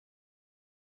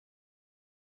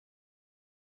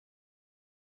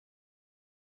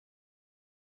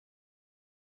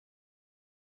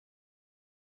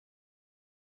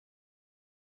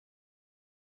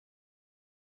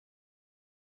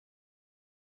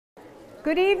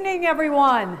Good evening,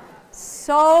 everyone.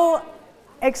 So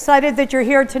excited that you're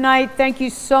here tonight. Thank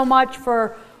you so much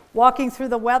for walking through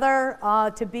the weather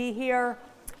to be here.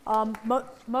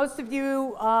 Most of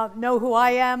you know who I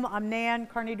am. I'm Nan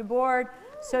Carney-DeBoard,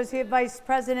 Associate Vice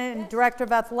President and Director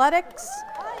of Athletics.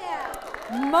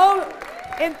 In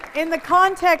the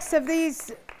context of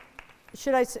these,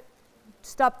 should I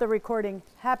stop the recording?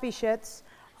 Happy shits.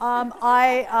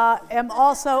 I am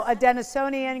also a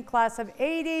Denisonian, class of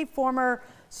 '80, former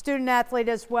student athlete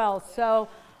as well. So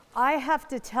I have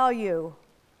to tell you,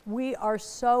 we are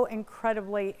so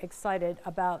incredibly excited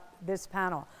about this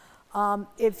panel.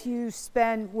 If you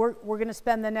spend, we're going to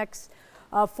spend the next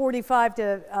 45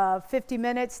 to 50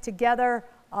 minutes together.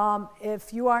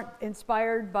 If you aren't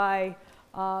inspired by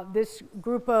this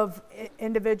group of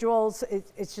individuals,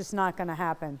 it's just not going to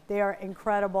happen. They are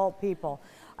incredible people.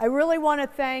 I really want to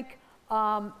thank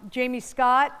Jamie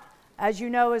Scott, as you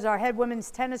know, is our head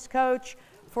women's tennis coach,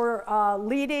 for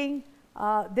leading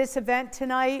this event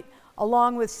tonight,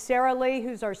 along with Sarah Lee,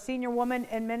 who's our senior woman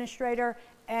administrator,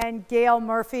 and Gail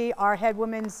Murphy, our head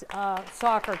women's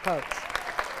soccer coach.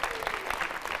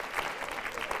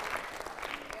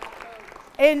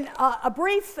 In a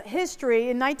brief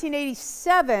history, in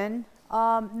 1987,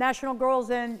 National Girls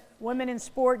and Women in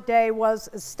Sport Day was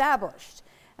established.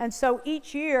 And so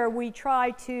each year we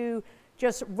try to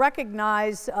just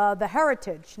recognize the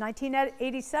heritage.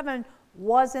 1987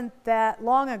 wasn't that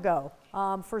long ago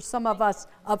for some of us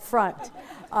up front.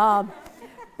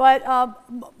 But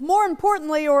more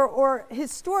importantly, or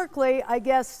historically, I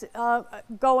guess,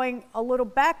 going a little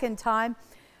back in time,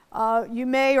 you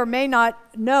may or may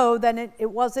not know that it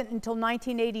wasn't until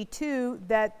 1982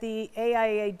 that the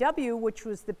AIAW, which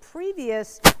was the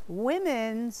previous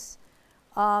women's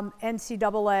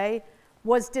NCAA,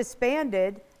 was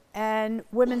disbanded, and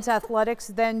women's athletics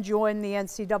then joined the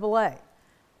NCAA.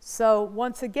 So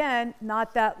once again,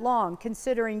 not that long,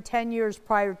 considering 10 years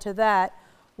prior to that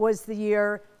was the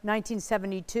year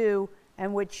 1972,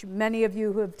 and which many of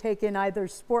you who have taken either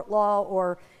sport law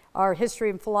or our history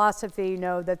and philosophy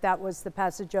know that that was the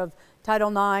passage of Title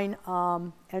IX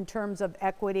in terms of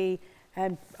equity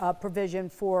and provision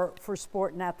for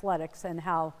sport and athletics, and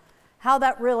how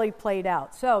that really played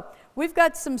out. So we've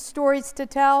got some stories to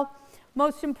tell.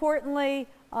 Most importantly,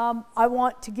 I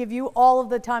want to give you all of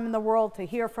the time in the world to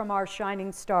hear from our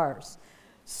shining stars.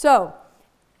 So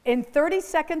in 30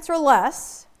 seconds or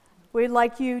less, we'd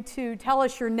like you to tell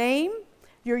us your name,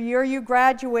 your year you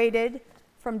graduated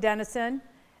from Denison,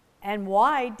 and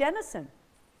why Denison.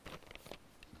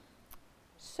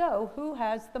 So who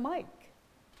has the mic?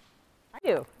 I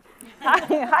do.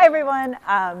 Hi everyone,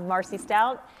 Marcy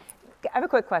Stout. I have a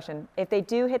quick question. If they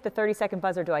do hit the 30-second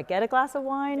buzzer, do I get a glass of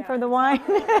wine from the wine?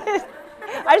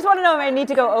 I just want to know if I need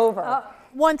to go over.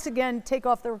 Once again, take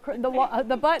off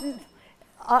the button.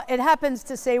 It happens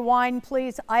to say wine,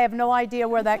 please. I have no idea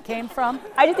where that came from.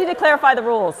 I just need to clarify the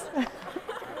rules.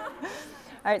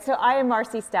 All right, so I am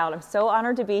Marcy Stout. I'm so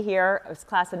honored to be here. I was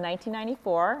class of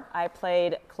 1994. I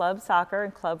played club soccer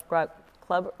and club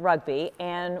rugby.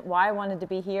 And why I wanted to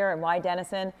be here and why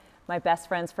Denison, my best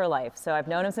friends for life. So I've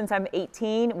known them since I'm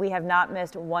 18. We have not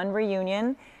missed one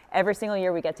reunion. Every single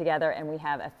year we get together and we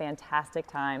have a fantastic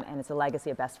time, and it's a legacy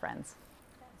of best friends.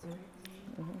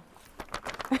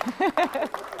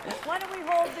 Why don't we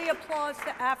hold the applause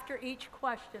to after each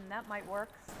question? That might work.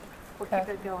 We'll keep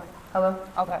it going. Hello?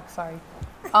 Okay, sorry.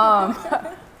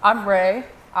 I'm Ray.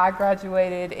 I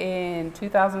graduated in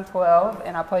 2012,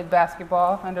 and I played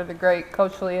basketball under the great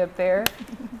Coach Lee up there.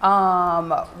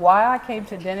 Why I came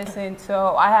to Denison,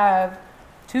 so I have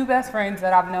two best friends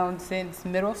that I've known since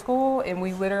middle school, and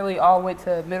we literally all went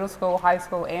to middle school, high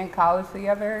school, and college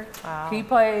together. Wow. He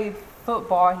played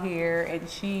football here, and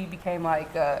she became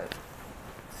like a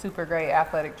super great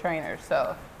athletic trainer,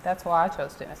 so that's why I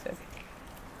chose Denison.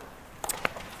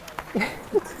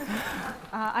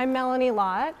 I'm Melanie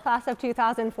Lott, class of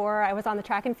 2004. I was on the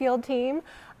track and field team.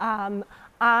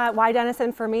 Why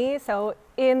Denison for me? So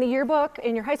in the yearbook,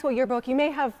 in your high school yearbook, you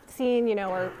may have seen,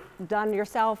 or done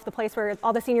yourself, the place where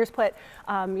all the seniors put,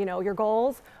 your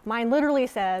goals. Mine literally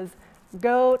says,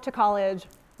 go to college,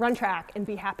 run track, and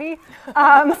be happy.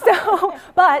 So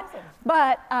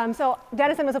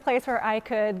Denison was a place where I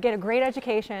could get a great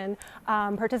education,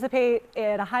 participate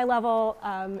at a high level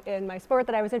in my sport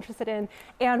that I was interested in,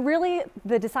 and really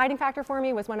the deciding factor for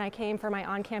me was when I came for my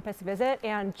on-campus visit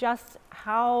and just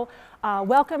how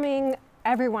welcoming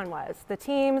everyone was. The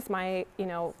teams, my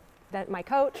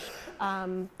coach,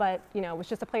 but it was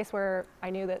just a place where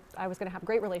I knew that I was going to have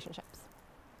great relationships.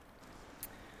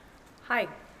 Hi,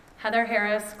 Heather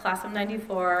Harris, class of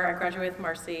 '94. I graduated with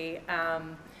Marcy.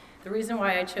 The reason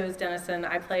why I chose Denison,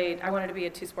 I wanted to be a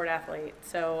two-sport athlete.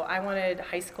 So I wanted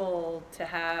high school to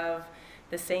have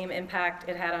the same impact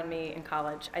it had on me in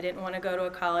college. I didn't want to go to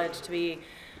a college to be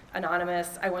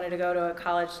anonymous. I wanted to go to a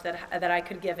college that I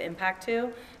could give impact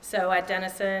to. So at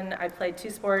Denison, I played two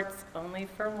sports. Only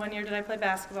for 1 year did I play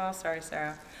basketball. Sorry,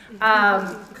 Sarah.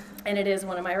 And it is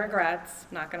one of my regrets.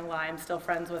 Not going to lie, I'm still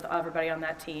friends with everybody on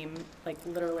that team, like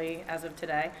literally as of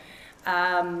today.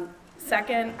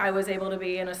 Second, I was able to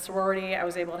be in a sorority. I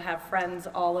was able to have friends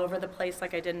all over the place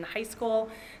like I did in high school.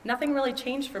 Nothing really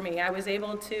changed for me. I was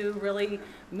able to really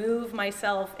move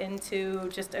myself into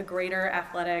just a greater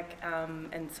athletic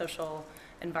and social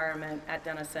environment at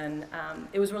Denison.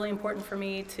 It was really important for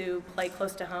me to play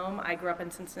close to home. I grew up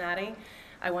in Cincinnati.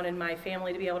 I wanted my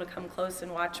family to be able to come close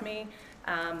and watch me.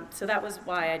 So that was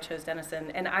why I chose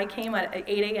Denison. And I came at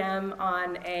 8 a.m.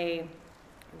 on a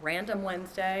random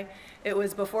Wednesday. It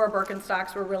was before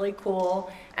Birkenstocks were really cool,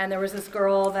 and there was this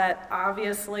girl that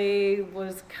obviously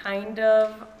was kind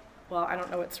of, well, I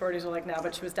don't know what sororities are like now,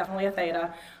 but she was definitely a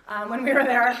Theta when we were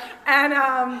there,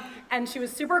 and she was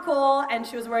super cool, and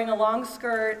she was wearing a long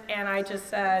skirt, and I just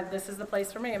said, this is the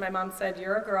place for me. And my mom said,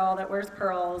 you're a girl that wears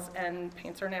pearls and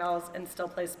paints her nails and still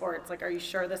plays sports. Like, are you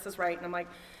sure this is right? And I'm like,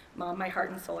 Mom, my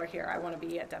heart and soul are here. I want to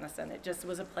be at Denison. It just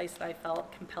was a place that I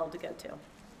felt compelled to go to.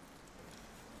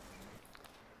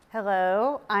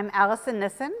 Hello, I'm Alison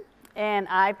Nissan, and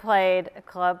I played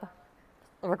club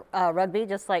rugby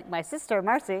just like my sister,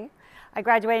 Marcy. I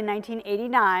graduated in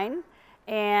 1989,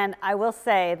 and I will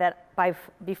say that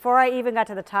before I even got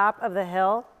to the top of the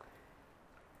hill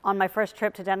on my first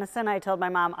trip to Denison, I told my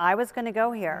mom I was going to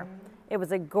go here. It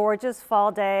was a gorgeous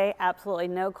fall day, absolutely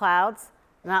no clouds,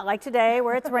 not like today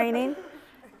where it's raining.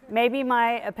 Maybe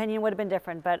my opinion would have been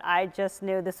different, but I just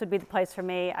knew this would be the place for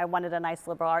me. I wanted a nice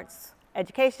liberal arts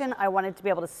education. I wanted to be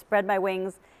able to spread my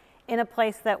wings in a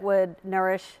place that would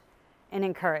nourish and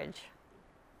encourage.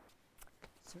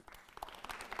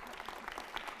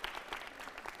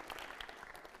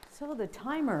 So the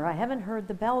timer, I haven't heard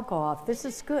the bell go off. This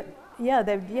is good. Yeah,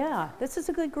 this is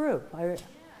a good group.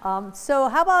 So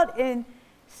how about in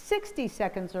 60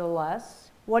 seconds or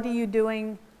less, what are you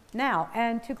doing now?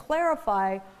 And to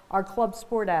clarify our club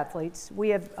sport athletes, we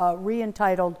have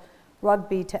re-entitled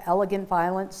rugby to elegant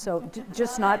violence, so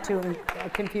just not to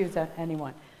confuse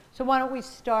anyone. So why don't we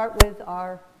start with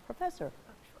our professor?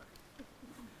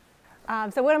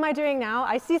 So what am I doing now?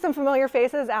 I see some familiar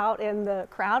faces out in the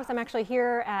crowd. So I'm actually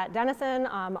here at Denison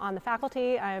on the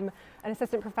faculty. I'm an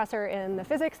assistant professor in the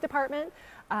physics department.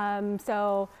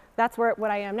 So that's what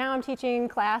I am now. I'm teaching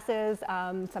classes,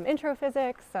 some intro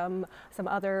physics, some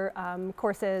other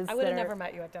courses. I would have never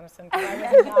met you at Denison because I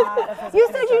was not a physics You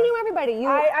said major. you knew everybody.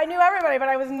 I knew everybody, but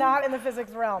I was not in the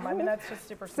physics realm. I mean, that's just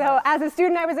super So smart. as a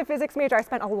student, I was a physics major. I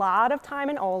spent a lot of time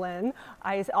in Olin.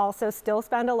 I also still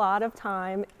spend a lot of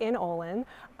time in Olin.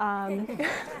 I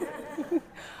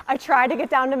try to get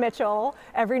down to Mitchell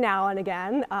every now and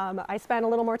again. I spent a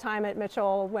little more time at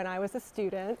Mitchell when I was a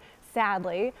student,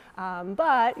 sadly.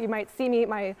 But you might see me,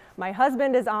 my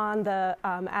husband is on the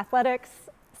athletics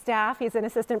staff. He's an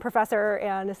assistant professor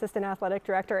and assistant athletic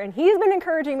director, and he's been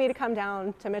encouraging me to come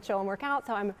down to Mitchell and work out,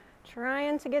 so I'm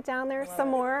trying to get down there some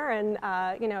more. And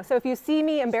you know, so if you see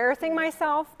me embarrassing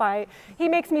myself he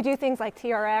makes me do things like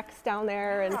TRX down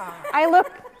there, and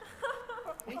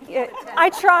I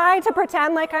try to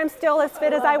pretend like I'm still as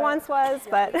fit as I once was,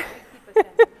 but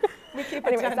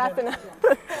anyways, that's enough.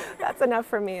 That's enough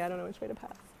for me. I don't know which way to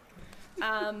pass.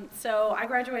 So I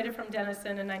graduated from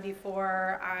Denison in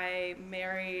 '94. I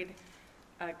married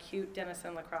a cute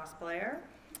Denison lacrosse player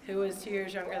who was 2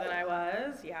 years younger than I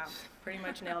was. Yeah, pretty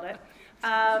much nailed it.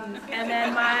 And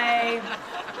then my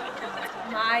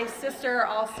sister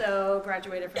also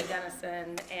graduated from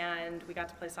Denison, and we got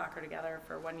to play soccer together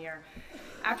for 1 year.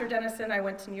 After Denison, I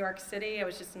went to New York City. I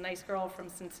was just a nice girl from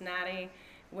Cincinnati.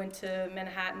 Went to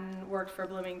Manhattan, worked for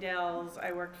Bloomingdale's.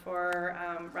 I worked for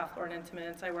Ralph Lauren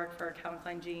Intimates. I worked for Calvin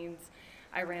Klein Jeans.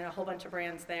 I ran a whole bunch of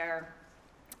brands there.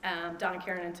 Donna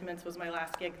Karan Intimates was my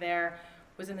last gig there.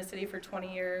 Was in the city for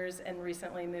 20 years and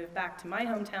recently moved back to my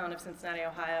hometown of Cincinnati,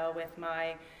 Ohio with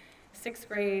my 6th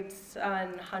grade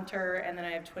son, Hunter, and then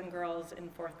I have twin girls in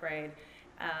 4th grade.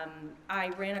 I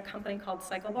ran a company called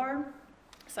Cycle Bar.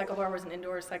 Cycle Bar was an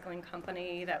indoor cycling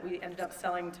company that we ended up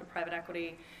selling to private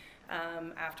equity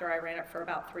after I ran it for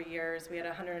about 3 years. We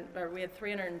had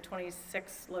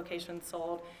 326 locations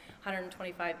sold,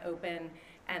 125 open.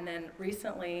 And then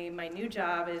recently, my new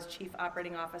job is Chief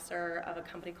Operating Officer of a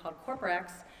company called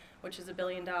Corporex, which is a $1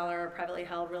 billion privately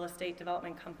held real estate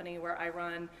development company where I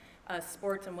run a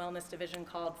sports and wellness division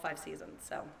called 5 Seasons.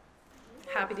 So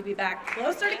Happy to be back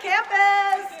closer to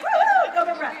campus. Woo! Go,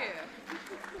 go, Brett.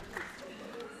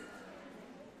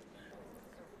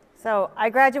 So I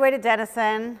graduated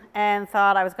Denison and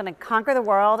thought I was going to conquer the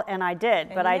world, and I did.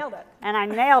 And you nailed it. And I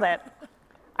nailed it.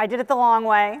 I did it the long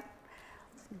way,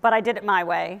 but I did it my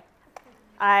way.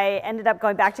 I ended up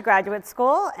going back to graduate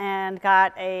school and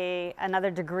got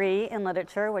another degree in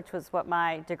literature, which was what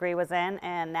my degree was in,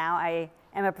 and now I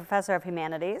am a professor of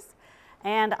humanities.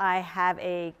 And I have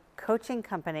a coaching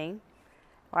company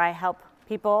where I help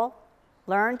people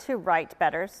learn to write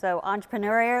better. So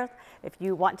entrepreneurial, if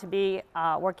you want to be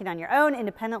working on your own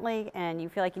independently and you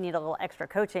feel like you need a little extra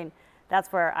coaching,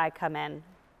 that's where I come in.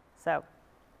 So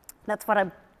that's what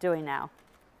I'm doing now.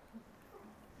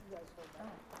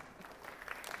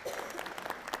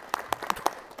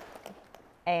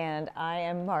 And I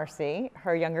am Marcy,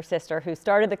 her younger sister, who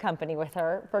started the company with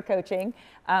her for coaching.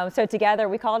 So together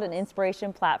we call it an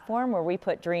inspiration platform where we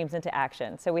put dreams into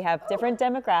action. So we have different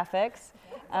demographics.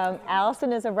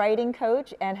 Alison is a writing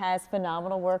coach and has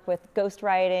phenomenal work with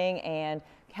ghostwriting and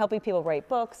helping people write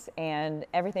books and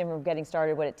everything from getting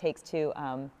started, what it takes to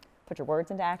put your words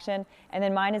into action. And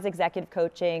then mine is executive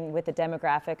coaching with the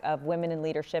demographic of women in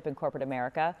leadership in corporate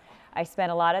America. I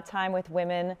spend a lot of time with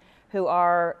women who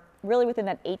are really within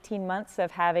that 18 months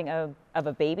of having a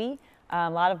baby, a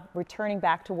lot of returning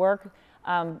back to work.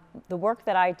 The work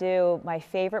that I do, my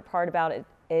favorite part about it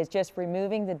is just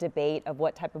removing the debate of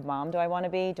what type of mom do I want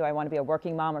to be? Do I want to be a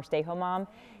working mom or stay-home mom?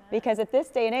 Because at this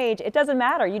day and age, it doesn't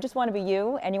matter. You just want to be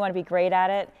you and you want to be great at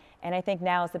it. And I think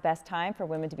now is the best time for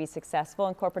women to be successful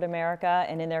in corporate America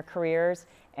and in their careers.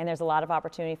 And there's a lot of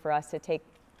opportunity for us to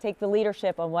take the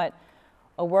leadership on what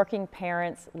a working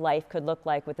parent's life could look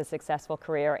like with a successful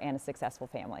career and a successful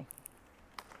family.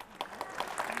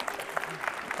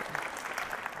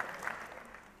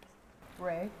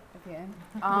 Ray, again.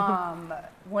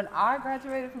 When I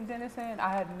graduated from Denison, I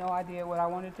had no idea what I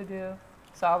wanted to do.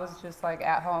 So I was just like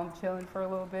at home chilling for a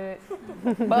little bit.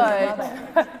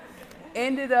 But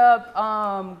ended up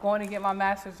going to get my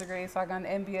master's degree. So I got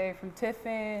an MBA from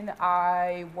Tiffin.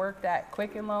 I worked at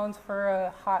Quicken Loans for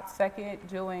a hot second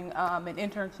doing an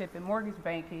internship in mortgage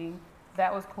banking.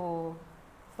 That was cool,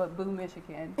 but boo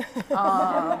Michigan.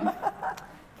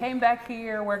 Came back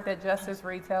here, worked at Justice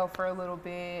Retail for a little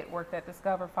bit, worked at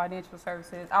Discover Financial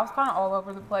Services. I was kind of all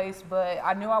over the place, but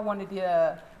I knew I wanted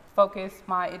to focus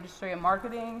my industry in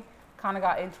marketing. Kind of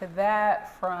got into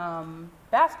that from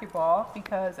basketball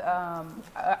because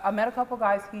I met a couple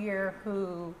guys here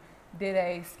who did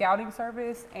a scouting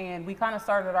service, and we kind of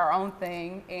started our own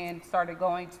thing and started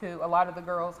going to a lot of the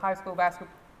girls' high school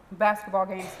basketball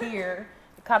games here,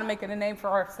 kind of making a name for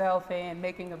ourselves and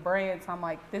making a brand. So I'm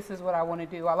like, this is what I want to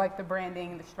do. I like the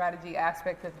branding, the strategy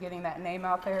aspect of getting that name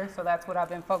out there. So that's what I've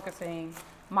been focusing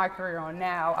my career on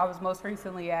now. I was most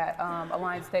recently at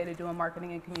Alliance Data doing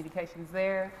marketing and communications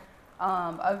there.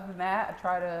 Other than that, I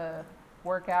try to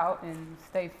work out and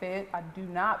stay fit. I do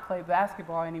not play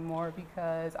basketball anymore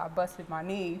because I busted my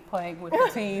knee playing with the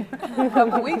team a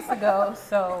couple weeks ago.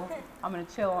 So I'm going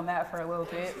to chill on that for a little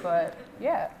bit. But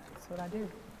yeah, that's what I do.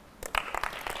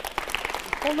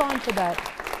 Hold on to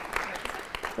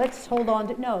that. Let's hold on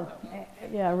to, no,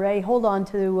 yeah, Ray, hold on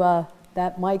to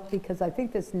that mic because I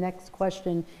think this next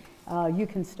question you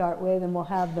can start with, and we'll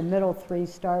have the middle three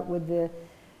start with the,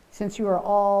 since you are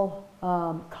all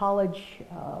college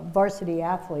varsity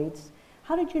athletes,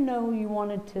 how did you know you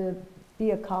wanted to be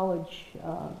a college,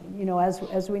 you know,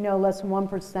 as we know, less than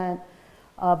 1%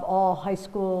 of all high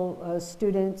school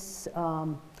students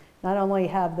not only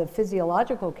have the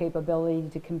physiological capability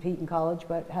to compete in college,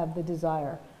 but have the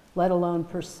desire, let alone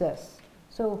persist.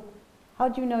 So how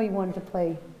did you know you wanted to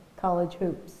play college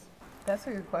hoops? That's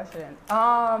a good question.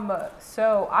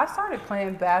 So I started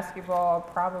playing basketball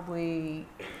probably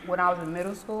when I was in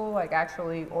middle school, like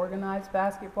actually organized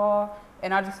basketball,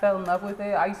 and I just fell in love with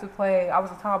it. I used to play, I was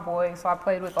a tomboy, so I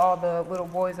played with all the little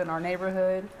boys in our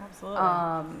neighborhood.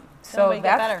 Absolutely. So get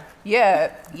that's better.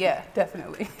 Yeah,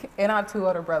 definitely. And I have two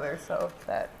older brothers, so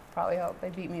that probably helped. They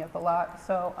beat me up a lot.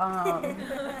 So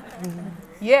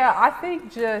yeah, I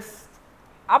think just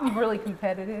I'm really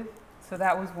competitive. So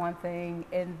that was one thing,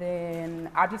 and then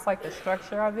I just like the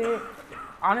structure of it.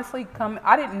 Honestly,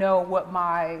 I didn't know what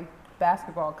my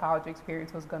basketball college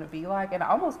experience was going to be like, and I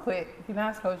almost quit. If you can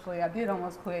ask Coach Lee, I did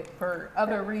almost quit for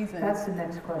other reasons. That's the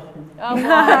next question.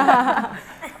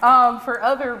 For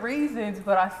other reasons,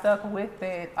 but I stuck with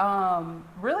it.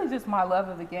 Really just my love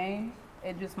of the game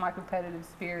and just my competitive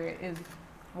spirit is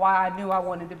why I knew I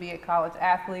wanted to be a college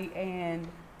athlete, and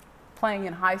playing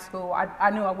in high school, I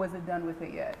knew I wasn't done with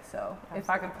it yet. So if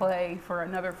I could play for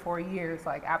another 4 years,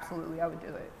 like absolutely I would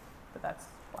do it. But that's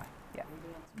why. Yeah.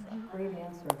 Great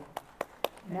answer.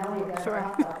 Now we got Sure.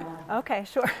 one. Okay,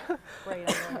 sure. Great.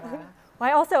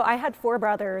 Well, I had 4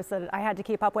 brothers that I had to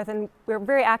keep up with, and we were a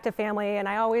very active family, and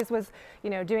I always was,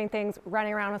 doing things,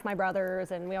 running around with my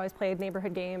brothers, and we always played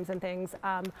neighborhood games and things.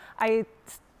 I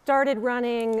started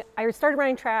running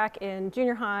track in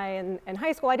junior high and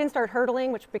high school. I didn't start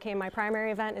hurdling, which became my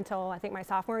primary event until I think my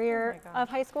sophomore year of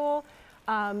high school.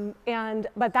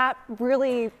 But that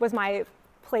really was my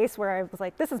place where I was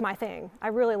like, this is my thing. I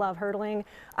really love hurdling.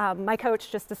 My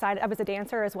coach just decided, I was a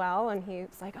dancer as well, and he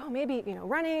was like, oh, maybe,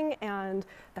 running and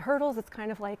the hurdles, it's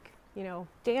kind of like,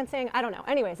 dancing. I don't know.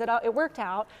 Anyways, it worked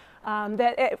out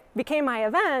that it became my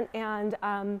event, and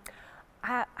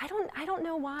I don't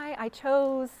know why I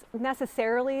chose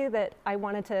necessarily that I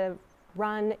wanted to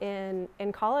run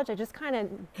in college. I just kind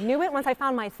of knew it once I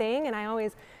found my thing, and I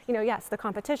always, yes, the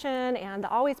competition and the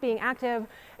always being active,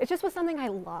 it just was something I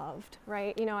loved,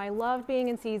 right? I loved being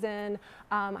in season.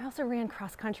 I also ran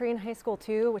cross country in high school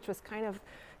too, which was kind of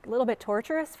a little bit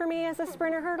torturous for me as a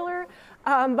sprinter hurdler,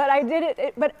 but I did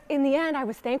it. But in the end, I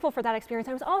was thankful for that experience.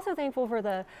 I was also thankful for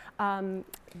the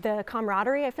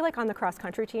camaraderie. I feel like on the cross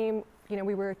country team,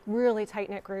 we were a really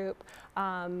tight-knit group,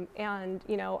 and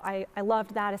I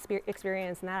loved that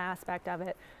experience and that aspect of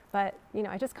it. But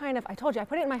I just I told you, I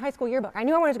put it in my high school yearbook. I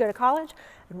knew I wanted to go to college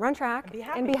and run track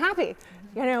and be happy.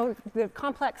 The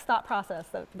complex thought process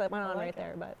that went on right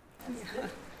there. But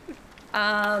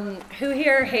who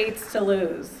here hates to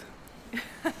lose?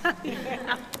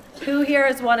 Who here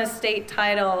has won a state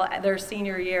title their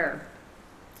senior year?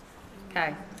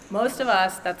 Okay. Most of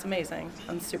us, that's amazing.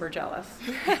 I'm super jealous.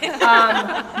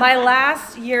 My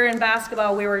last year in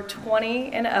basketball, we were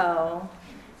 20-0,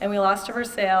 and we lost to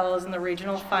Versailles in the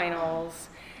regional finals,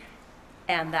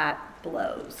 and that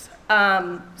blows.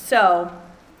 So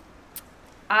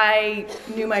I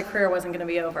knew my career wasn't going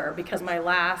to be over because my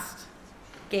last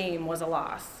game was a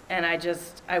loss, and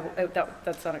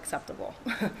that's unacceptable.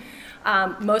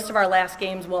 Most of our last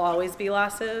games will always be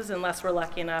losses unless we're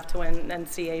lucky enough to win an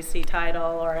NCAC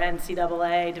title or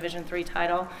NCAA Division III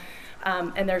title.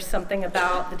 And there's something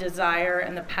about the desire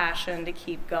and the passion to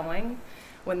keep going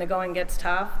when the going gets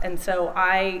tough. And so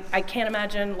I can't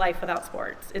imagine life without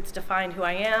sports. It's defined who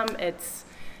I am. It's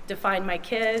defined my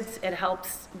kids. It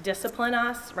helps discipline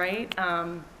us, right?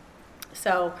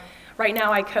 So right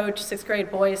now I coach 6th grade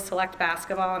boys select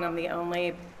basketball, and I'm the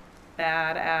only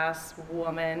badass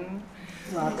woman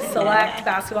select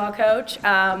basketball coach,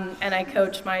 and I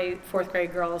coach my 4th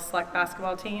grade girls select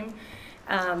basketball team.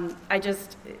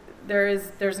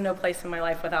 There's no place in my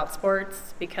life without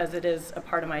sports because it is a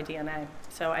part of my DNA.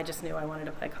 So I just knew I wanted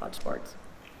to play college sports.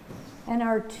 And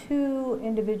our 2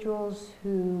 individuals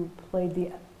who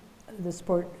played the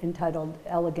sport entitled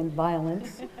Elegant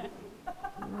Violence,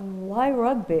 why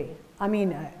rugby? I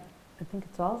mean, I think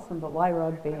it's awesome, but why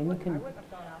rugby? And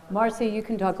Marcy, you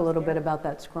can talk a little bit about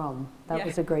that scrum. That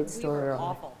was a great story. We were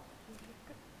awful.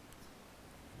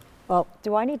 Well,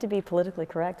 do I need to be politically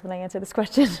correct when I answer this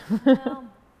question? Well,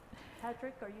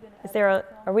 Patrick, are you going to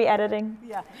are we editing?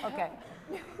 Yeah, okay.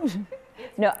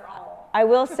 No, I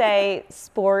will say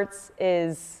sports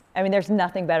is, there's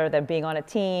nothing better than being on a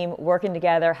team, working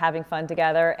together, having fun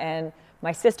together, and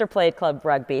my sister played club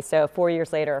rugby, so 4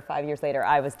 years later or 5 years later,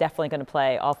 I was definitely going to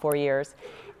play all 4 years.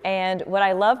 And what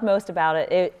I loved most about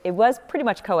it, it was pretty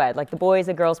much co-ed. Like the boys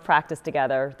and girls practiced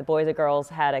together. The boys and girls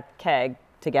had a keg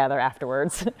together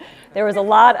afterwards. There was a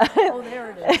lot of, Oh,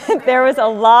 there it is. there was a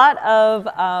lot of,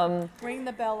 Ring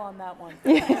the bell on that one.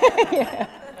 yeah.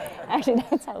 Actually,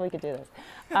 that's how we could do this.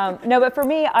 No, but for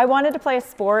me, I wanted to play a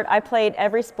sport. I played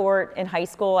every sport in high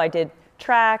school. I did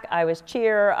track, I was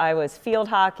cheer, I was field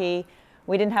hockey.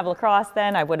 We didn't have lacrosse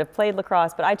then. I would have played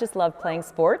lacrosse, but I just loved playing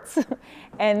sports.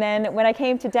 And then when I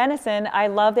came to Denison, I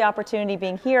loved the opportunity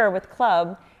being here with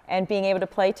club and being able to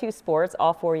play 2 sports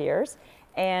all 4 years.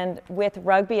 And with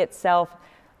rugby itself,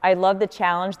 I loved the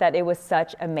challenge that it was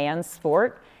such a man's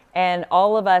sport. And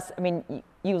all of us,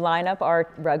 you line up our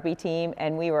rugby team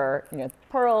and we were,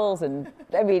 pearls and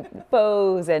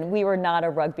bows, and we were not a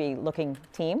rugby looking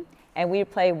team. And we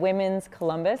would play women's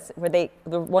Columbus, where the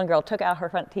one girl took out her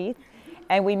front teeth.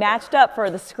 And we matched up for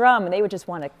the scrum, and they would just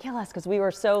want to kill us because we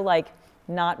were so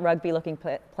not rugby-looking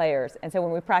players. And so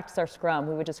when we practiced our scrum,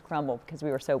 we would just crumble because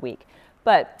we were so weak.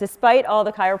 But despite all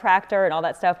the chiropractor and all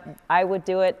that stuff, I would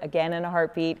do it again in a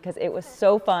heartbeat because it was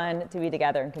so fun to be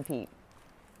together and compete.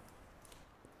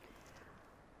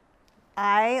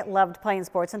 I loved playing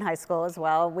sports in high school as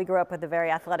well. We grew up with a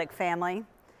very athletic family,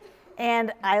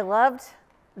 and I loved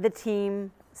the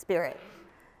team spirit.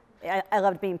 I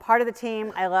loved being part of the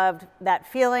team. I loved that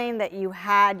feeling that you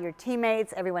had your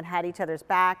teammates, everyone had each other's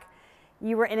back.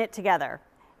 you were in it together.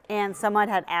 And someone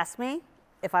had asked me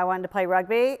if I wanted to play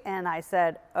rugby, and I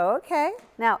said, okay.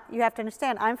 Now, you have to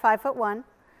understand, I'm 5'1",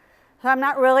 so I'm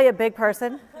not really a big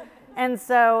person. And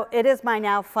so it is my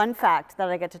now fun fact that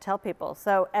I get to tell people.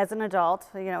 So as an adult,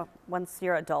 you know, once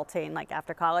you're adulting, like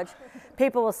after college,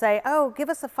 people will say, oh, give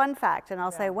us a fun fact. And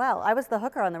I'll say, well, I was the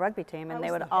hooker on the rugby team, and they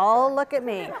would all look at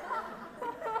me.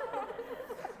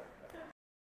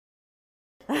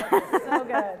 So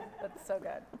good. That's so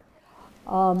good.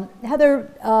 Heather,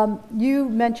 you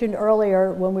mentioned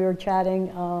earlier when we were chatting,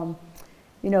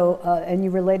 you know, and you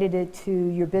related it to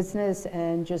your business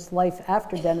and just life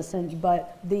after Denison,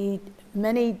 but the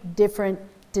many different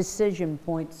decision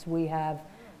points we have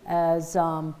as,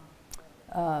 you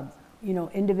know,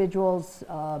 individuals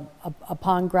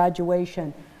upon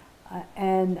graduation.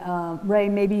 And Ray,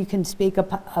 maybe you can speak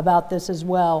about this as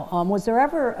well. Was there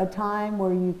ever a time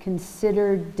where you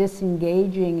considered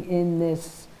disengaging in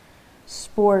this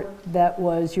sport that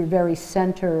was your very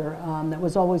center, that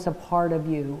was always a part of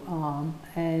you?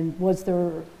 And was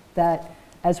there that,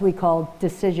 as we call,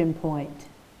 decision point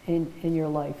in your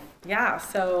life? Yeah,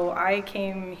 so I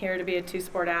came here to be a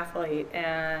two-sport athlete,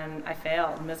 and I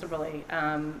failed miserably.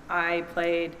 I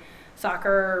played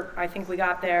soccer. I think we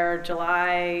got there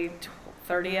July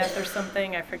 30th or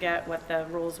something. I forget what the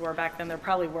rules were back then. There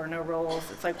probably were no rules.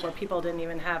 It's like where people didn't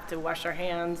even have to wash their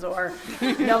hands, or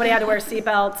nobody had to wear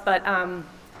seatbelts. But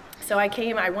so I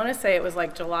came, I want to say it was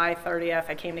like July 30th.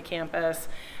 I came to campus.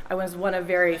 I was one of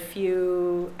very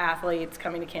few athletes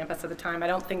coming to campus at the time. I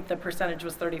don't think the percentage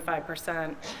was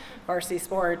 35% varsity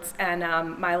sports. And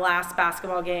my last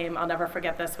basketball game, I'll never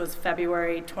forget this, was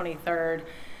February 23rd,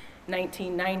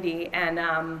 1990. And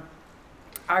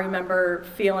I remember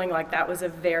feeling like that was a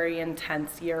very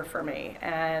intense year for me.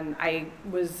 And I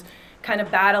was kind of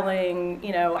battling,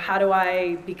 you know, how do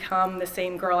I become the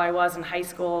same girl I was in high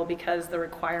school, because the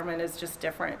requirement is just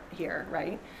different here,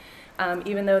 right?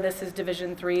 Even though this is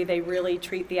Division III, they really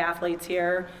treat the athletes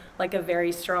here like a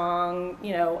very strong,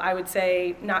 you know, I would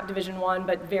say not Division I,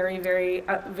 but very, very,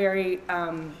 very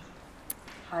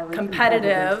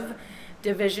competitive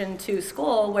Division II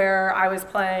school, where I was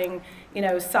playing, you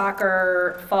know,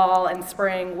 soccer fall and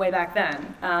spring way back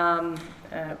then.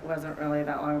 It wasn't really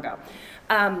that long ago.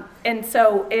 And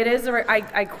so it is,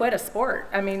 I quit a sport,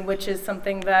 I mean, which is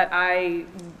something that I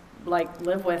like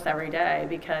live with every day,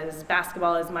 because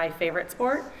basketball is my favorite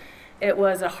sport. It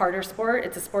was a harder sport.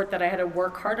 It's a sport that I had to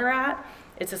work harder at.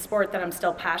 It's a sport that I'm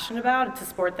still passionate about. It's a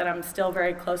sport that I'm still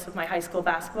very close with my high school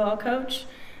basketball coach,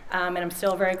 and I'm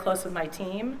still very close with my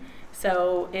team.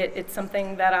 So it's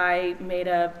something that I made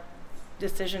a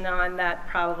decision on that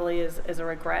probably is a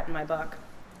regret in my book.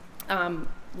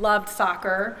 Loved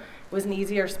soccer. It was an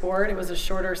easier sport. It was a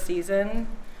shorter season.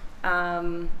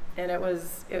 And it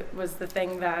was the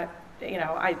thing that, you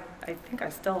know, I think I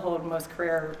still hold most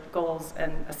career goals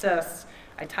and assists.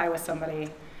 I tie with somebody.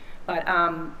 But,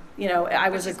 you know, I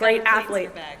was a great athlete.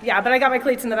 Yeah, but I got my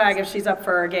cleats in the bag if she's up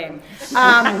for a game. She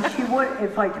would,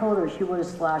 if I told her, she would have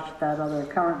slashed that other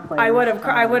current player. I would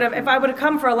have, if I would have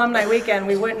come for alumni weekend,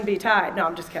 we wouldn't be tied. No,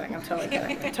 I'm just kidding. I'm totally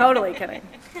kidding. Totally kidding.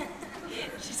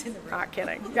 She's in the room. Not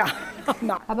kidding. Yeah, I'm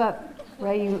not. How about,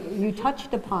 Ray, you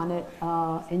touched upon it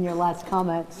in your last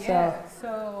comment. Yeah,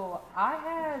 so I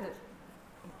had,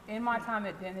 in my time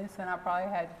at Denison, I probably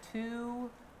had 2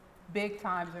 big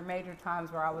times or major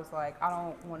times where I was like, I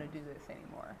don't want to do this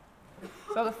anymore.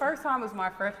 So the first time was my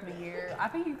freshman year. I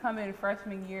think you come in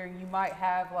freshman year and you might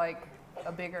have like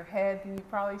a bigger head than you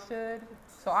probably should.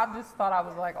 So I just thought I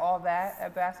was like all that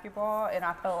at basketball, and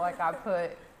I felt like I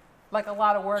put like a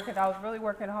lot of work, and I was really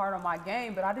working hard on my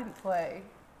game, but I didn't play.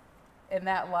 And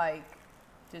that like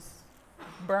just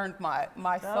burned my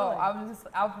soul. I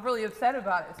was really upset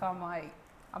about it. So I'm like,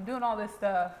 I'm doing all this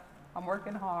stuff, I'm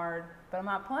working hard, but I'm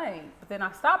not playing. But then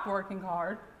I stopped working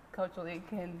hard. Coach Lee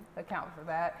can account for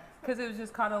that, because it was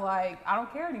just kind of like, I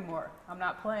don't care anymore. I'm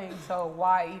not playing, so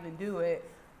why even do it?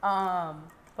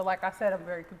 But like I said, I'm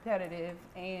very competitive,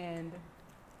 and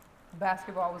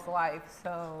basketball was life.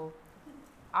 So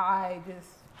I just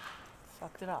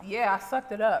Sucked it up. Yeah, I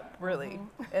sucked it up, really.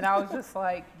 And I was just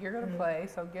like, you're going to play,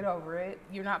 so get over it.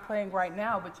 You're not playing right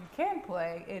now, but you can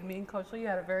play. And me and Coach Lee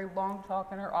had a very long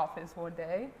talk in her office one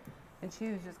day. And she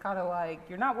was just kind of like,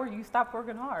 you're not working, you stopped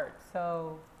working hard.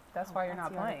 So that's why you're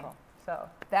not playing. So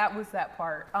that was that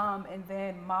part. And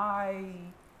then my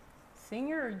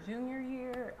senior or junior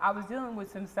year, I was dealing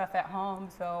with some stuff at home.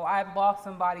 So I had lost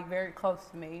somebody very close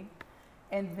to me.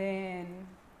 And then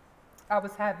I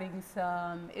was having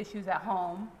some issues at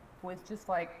home with just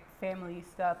like family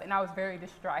stuff, and I was very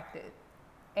distracted.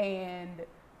 And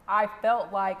I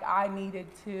felt like I needed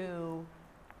to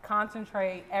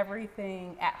concentrate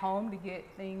everything at home to get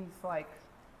things like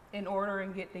in order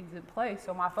and get things in place.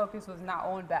 So my focus was not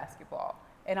on basketball.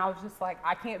 And I was just like,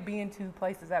 I can't be in two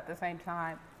places at the same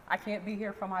time. I can't be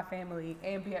here for my family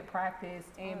and be at practice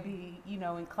and be, you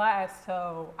know, in class.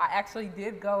 So I actually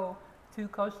did go to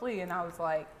Coach Lee and I was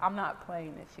like, I'm not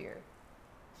playing this year.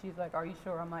 She's like, are you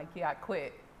sure? I'm like, yeah, I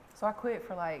quit. So I quit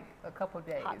for like a couple of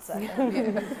days. Hot second.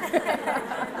 Yeah.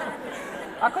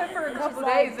 I quit for a couple of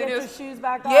days. Get your shoes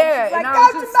back on. Yeah, She's like, and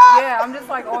I was just, back. yeah, I'm just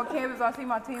like on campus. I see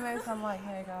my teammates. I'm like,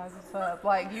 hey guys, what's up?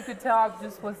 Like you could tell I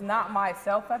just was not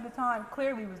myself at the time.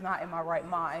 Clearly was not in my right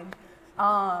mind.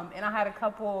 And I had a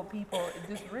couple of people.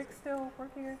 Does Rick still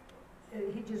work here?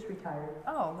 He just retired.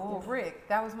 Oh, well, Rick,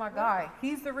 that was my guy.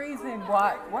 He's the reason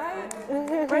why, right?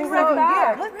 Bring Rick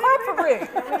back. Yeah, let's clap for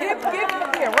Rick.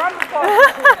 Round of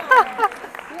applause.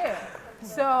 Yeah.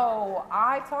 So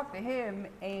I talked to him,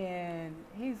 and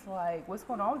he's like, "What's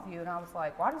going on with you?" And I was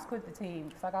like, "Well, I just quit the team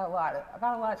because I got a lot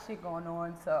of shit going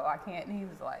on, so I can't." And he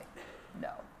was like,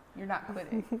 "No, you're not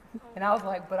quitting." And I was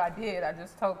like, "But I did. I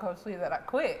just told Coach Lee that I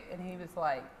quit." And he was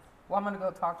like, "Well, I'm gonna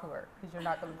go talk to her because you're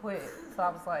not gonna quit." So I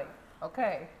was like,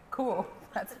 okay, cool,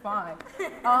 that's fine.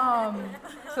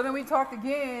 So then we talked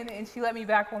again and she let me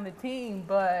back on the team,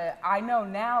 but I know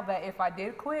now that if I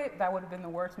did quit, that would have been the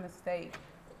worst mistake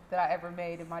that I ever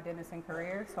made in my Denison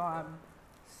career. So I'm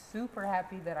super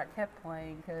happy that I kept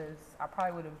playing because I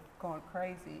probably would have gone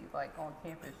crazy like on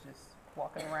campus just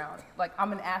walking around. Like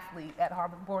I'm an athlete at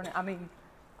Harvard born. I mean,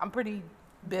 I'm pretty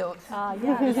built just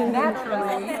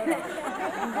naturally.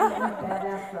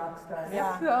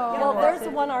 Yeah. So, Well, there's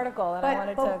one article that I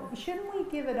wanted to. But shouldn't we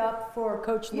give it up for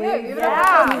Coach Lee? Yeah, give it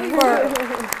up. For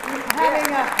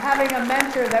having a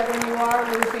mentor that when you are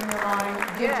losing your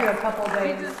mind, gives you a couple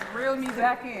days. He just reeled me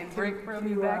back in. Rick reeled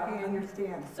me back in.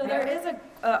 Understand. So there is an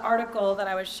article that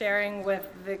I was sharing with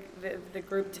the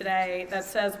group today that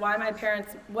says what my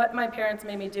parents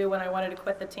made me do when I wanted to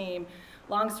quit the team.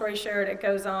 Long story short, it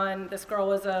goes on. This girl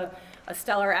was a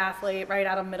stellar athlete right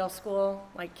out of middle school,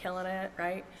 like killing it,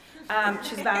 right?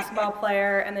 She's a basketball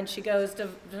player, and then she goes to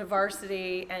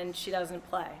varsity and she doesn't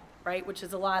play, right? Which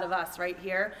is a lot of us right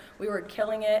here. We were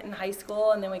killing it in high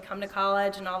school, and then we come to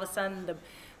college, and all of a sudden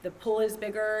the pool is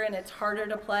bigger and it's harder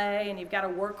to play, and you've got to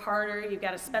work harder, you've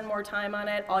got to spend more time on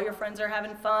it. All your friends are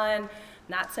having fun,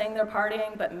 not saying they're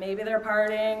partying, but maybe they're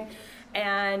partying.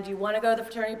 And you want to go to the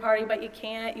fraternity party, but you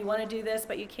can't. You want to do this,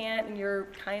 but you can't, and you're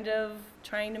kind of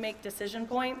trying to make decision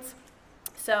points.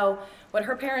 So what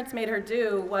her parents made her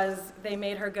do was they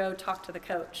made her go talk to the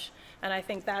coach. And I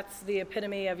think that's the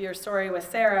epitome of your story with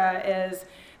Sarah is,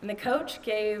 and the coach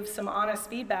gave some honest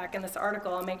feedback in this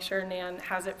article. I'll make sure Nan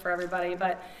has it for everybody,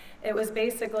 but it was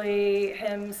basically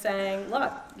him saying,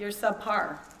 look, you're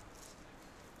subpar.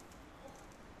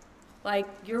 Like,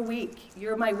 you're weak.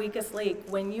 You're my weakest link.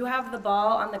 When you have the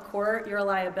ball on the court, you're a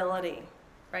liability,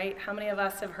 right? How many of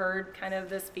us have heard kind of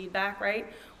this feedback, right?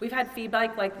 We've had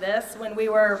feedback like this when we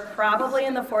were probably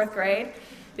in the 4th grade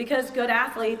because good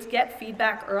athletes get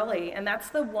feedback early. And that's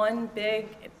the one big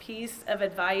piece of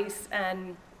advice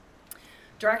and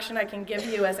direction I can give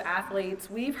you as athletes.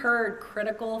 We've heard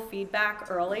critical feedback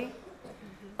early.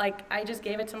 Like, I just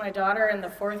gave it to my daughter in the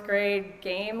 4th grade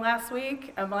game last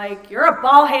week. I'm like, you're a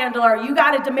ball handler. You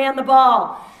got to demand the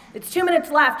ball. It's 2 minutes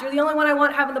left. You're the only one I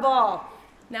want having the ball.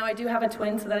 Now, I do have a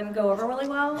twin, so that didn't go over really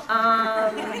well.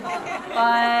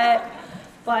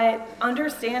 But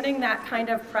understanding that kind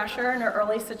of pressure in an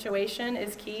early situation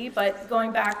is key. But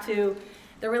going back to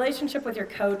the relationship with your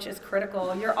coach is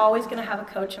critical. You're always going to have a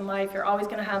coach in life. You're always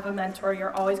going to have a mentor.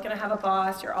 You're always going to have a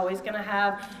boss. You're always going to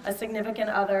have a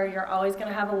significant other. You're always going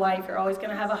to have a wife. You're always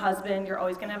going to have a husband. You're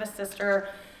always going to have a sister.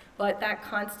 But that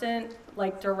constant,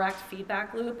 like, direct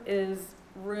feedback loop is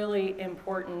really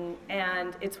important.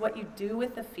 And it's what you do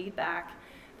with the feedback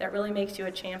that really makes you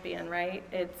a champion, right?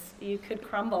 You could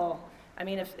crumble. I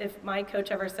mean, if my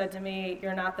coach ever said to me,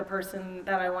 you're not the person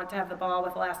that I want to have the ball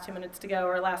with the last 2 minutes to go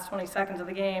or last 20 seconds of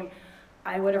the game,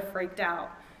 I would have freaked out.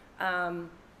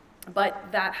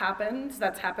 But that happens.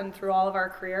 That's happened through all of our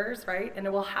careers, right? And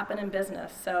it will happen in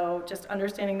business. So just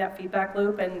understanding that feedback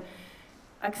loop and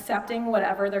accepting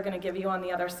whatever they're going to give you on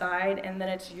the other side, and then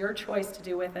it's your choice to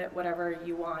do with it whatever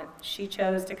you want. She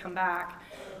chose to come back.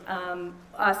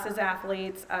 Us as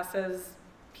athletes, us as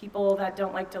people that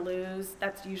don't like to lose,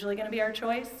 that's usually going to be our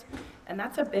choice, and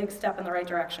that's a big step in the right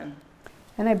direction.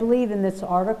 And I believe in this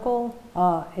article,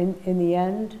 in the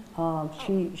end,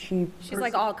 she's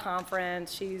like all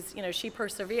conference. She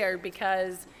persevered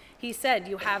because he said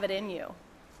you have it in you.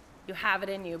 You have it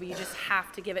in you, but you just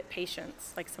have to give it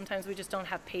patience. Like sometimes we just don't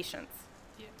have patience.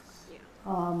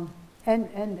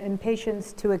 And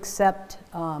patience to accept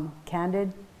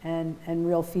candid and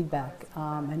real feedback,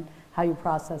 and how you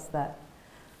process that.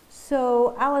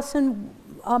 So Alison,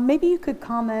 maybe you could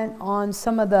comment on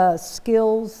some of the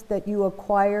skills that you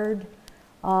acquired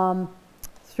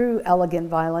through elegant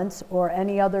violence or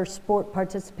any other sport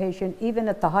participation, even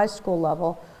at the high school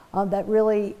level, that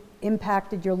really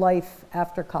impacted your life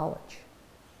after college.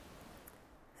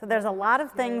 So there's a lot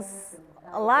of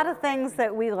things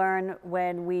that we learn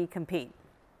when we compete.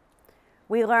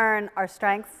 We learn our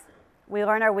strengths, we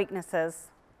learn our weaknesses,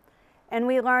 and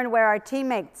we learn where our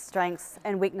teammates' strengths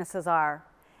and weaknesses are.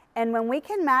 And when we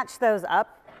can match those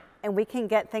up and we can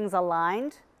get things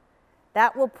aligned,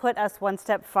 that will put us one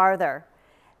step farther.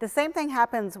 The same thing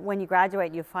happens when you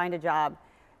graduate, you find a job.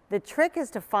 The trick is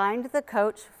to find the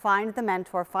coach, find the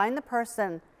mentor, find the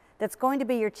person that's going to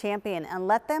be your champion and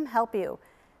let them help you.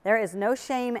 There is no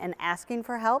shame in asking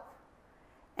for help,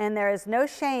 and there is no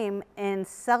shame in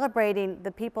celebrating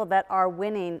the people that are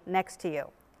winning next to you.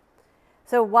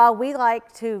 So while we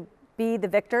like to be the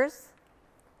victors,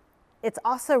 it's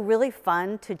also really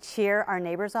fun to cheer our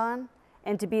neighbors on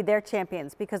and to be their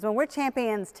champions, because when we're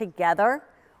champions together,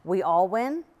 we all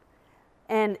win.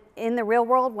 And in the real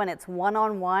world, when it's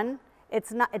one-on-one,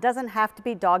 it doesn't have to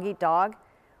be dog eat dog.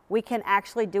 We can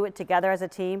actually do it together as a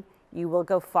team. You will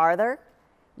go farther.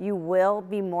 You will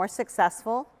be more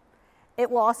successful.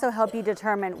 It will also help you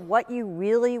determine what you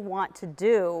really want to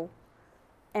do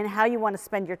and how you want to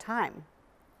spend your time.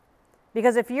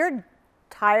 Because if you're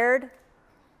tired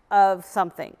of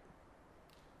something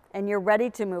and you're ready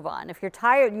to move on, if you're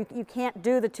tired, you can't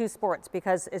do the two sports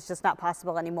because it's just not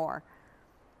possible anymore.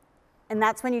 And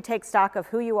that's when you take stock of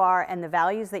who you are and the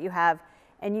values that you have,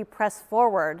 and you press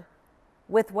forward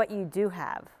with what you do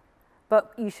have.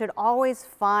 But you should always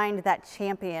find that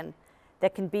champion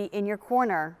that can be in your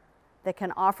corner, that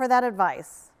can offer that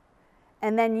advice,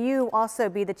 and then you also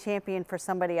be the champion for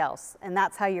somebody else, and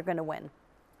that's how you're going to win.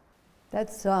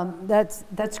 That's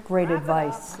great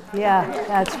advice. Yeah,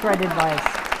 that's great advice.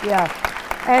 Yeah,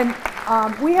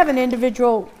 and we have an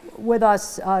individual with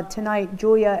us tonight,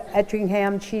 Julia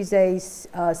Ettringham. She's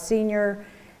a senior,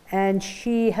 and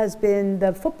she has been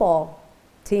the football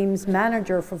team's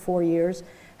manager for 4 years,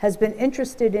 has been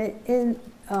interested in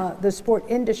the sport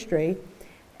industry,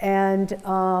 and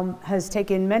has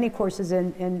taken many courses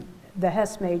in the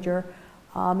Hess major,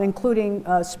 including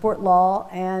sport law,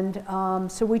 and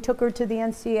so we took her to the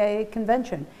NCAA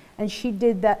convention, and she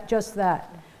did just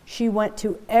that. She went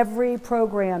to every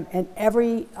program and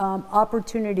every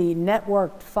opportunity,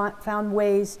 networked, found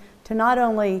ways to not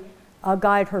only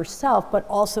guide herself, but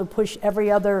also push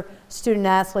every other student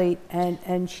athlete,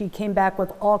 and she came back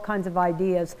with all kinds of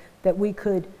ideas that we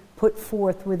could put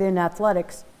forth within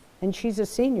athletics, and she's a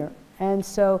senior. And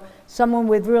so someone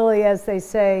with really, as they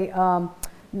say,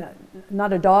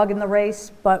 not a dog in the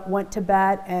race, but went to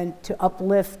bat and to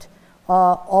uplift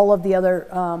all of the other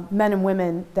men and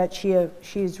women that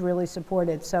she's really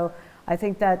supported. So I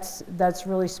think that's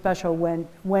really special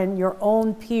when your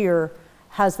own peer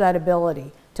has that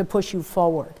ability to push you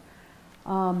forward.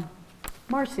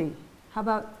 Marcy, how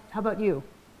about you?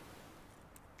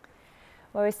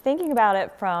 Well, I was thinking about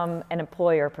it from an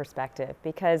employer perspective,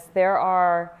 because there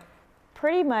are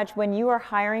pretty much, when you are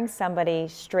hiring somebody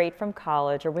straight from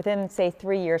college or within, say,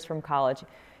 3 years from college,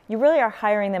 you really are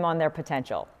hiring them on their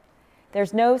potential.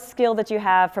 There's no skill that you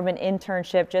have from an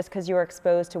internship just because you were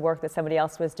exposed to work that somebody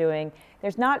else was doing.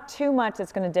 There's not too much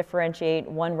that's going to differentiate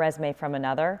one resume from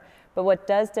another, but what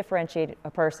does differentiate a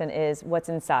person is what's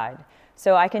inside.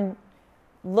 So I can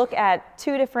look at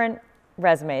 2 different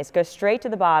resumes, go straight to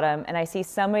the bottom, and I see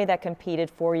somebody that competed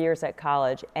 4 years at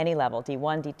college, any level,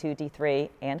 D1, D2, D3,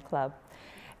 and club.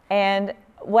 And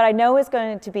what I know is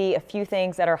going to be a few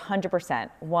things that are 100%.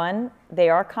 1, they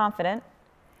are confident.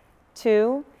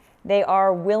 2, they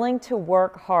are willing to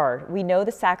work hard. We know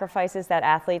the sacrifices that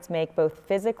athletes make both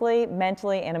physically,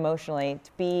 mentally, and emotionally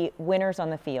to be winners on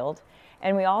the field.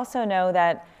 And we also know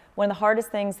that one of the hardest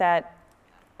things that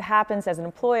happens as an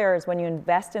employer is when you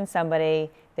invest in somebody,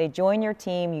 they join your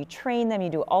team, you train them, you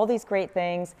do all these great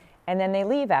things, and then they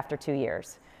leave after 2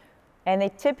 years. And they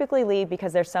typically leave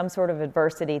because there's some sort of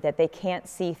adversity that they can't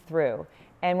see through.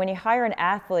 And when you hire an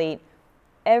athlete,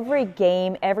 every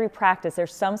game, every practice,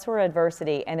 there's some sort of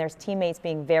adversity, and there's teammates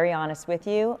being very honest with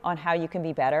you on how you can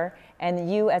be better.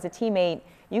 And you, as a teammate,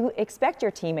 you expect your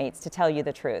teammates to tell you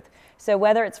the truth. So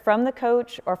whether it's from the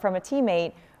coach or from a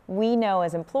teammate, we know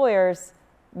as employers,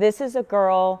 this is a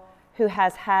girl who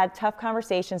has had tough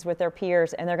conversations with their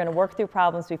peers, and they're going to work through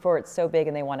problems before it's so big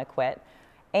and they want to quit.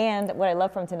 And what I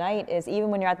love from tonight is even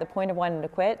when you're at the point of wanting to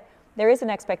quit, there is an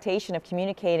expectation of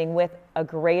communicating with a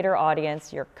greater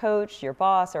audience, your coach, your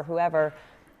boss, or whoever,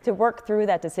 to work through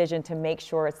that decision to make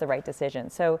sure it's the right decision.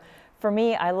 So for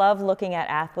me, I love looking at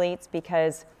athletes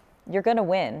because you're going to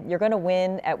win. You're going to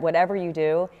win at whatever you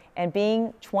do. And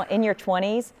being in your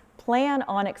 20s, plan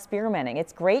on experimenting.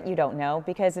 It's great you don't know,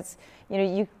 because it's,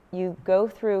 you go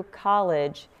through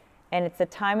college and it's a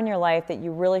time in your life that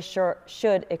you really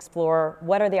should explore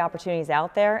what are the opportunities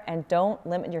out there, and don't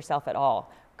limit yourself at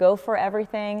all. Go for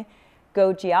everything.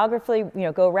 Go geographically,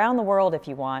 go around the world if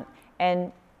you want,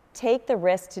 and take the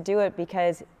risk to do it,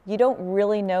 because you don't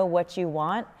really know what you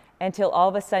want until all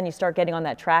of a sudden you start getting on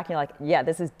that track and you're like, yeah,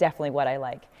 this is definitely what I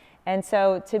like. And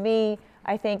so to me,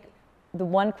 I think the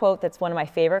one quote that's one of my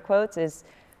favorite quotes is,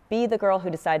 be the girl who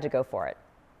decided to go for it.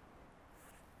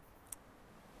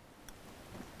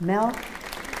 Mel,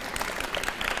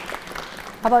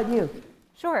 how about you?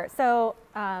 Sure. So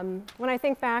when I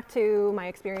think back to my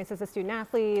experience as a student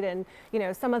athlete, and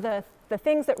some of the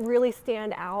things that really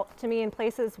stand out to me in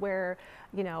places where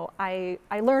I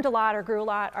learned a lot or grew a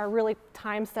lot are really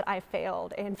times that I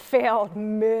failed, and failed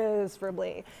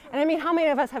miserably. And I mean, how many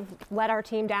of us have let our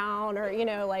team down, or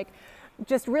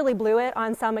just really blew it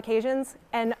on some occasions?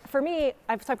 And for me,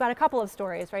 I've got a couple of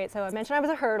stories, right? So I mentioned I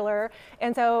was a hurdler,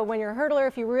 and so when you're a hurdler,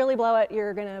 if you really blow it,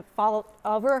 you're gonna fall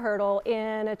over a hurdle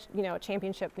in a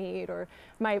championship meet. Or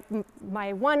my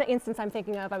one instance I'm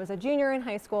thinking of, I was a junior in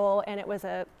high school, and it was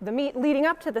the meet leading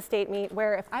up to the state meet,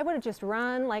 where if I would have just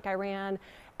run like I ran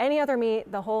any other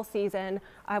meet the whole season,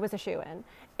 I was a shoo-in.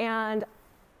 And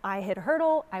I hit a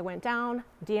hurdle, I went down,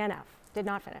 DNF, did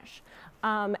not finish.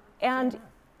 And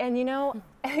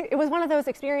it was one of those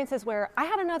experiences where I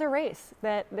had another race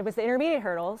that was the intermediate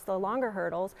hurdles, the longer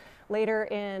hurdles, later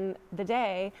in the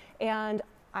day, and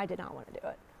I did not want to do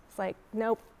it. It's like,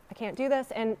 nope, I can't do this.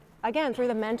 And again, through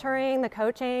the mentoring, the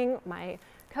coaching, my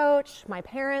coach, my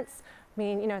parents, I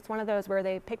mean, it's one of those where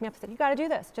they picked me up and said, you got to do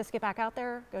this, just get back out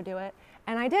there, go do it.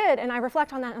 And I did, and I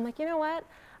reflect on that, and I'm like, you know what?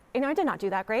 I did not do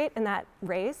that great in that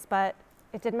race, but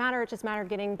it didn't matter. It just mattered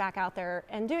getting back out there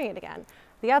and doing it again.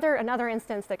 Another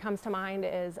instance that comes to mind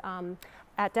is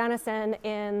at Denison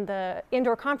in the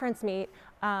indoor conference meet.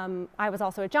 I was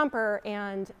also a jumper,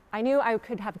 and I knew I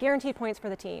could have guaranteed points for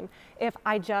the team if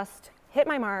I just hit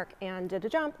my mark and did a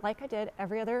jump like I did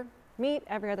every other meet,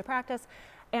 every other practice.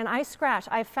 And I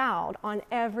fouled on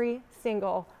every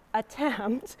single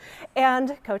attempt.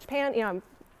 And Coach Pan, I'm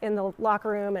in the locker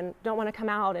room and don't want to come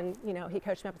out, and he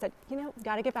coached me up and said,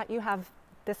 got to get back. You have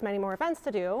this many more events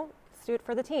to do. Let's do it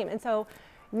for the team. And so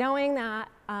knowing that,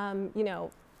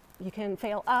 you can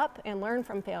fail up and learn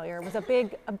from failure was a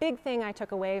big thing I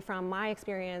took away from my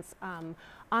experience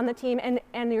on the team,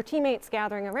 and your teammates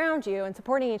gathering around you and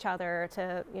supporting each other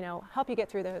to help you get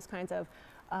through those kinds of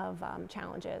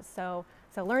challenges. So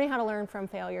learning how to learn from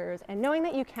failures and knowing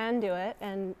that you can do it,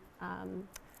 and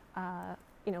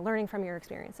learning from your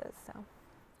experiences. So.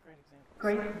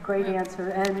 Great answer.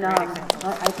 And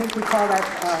I think we call that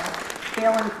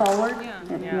failing forward.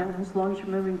 And as long as you're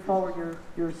moving forward,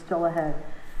 you're still ahead.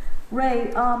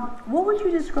 Ray, what would you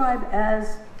describe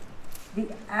as the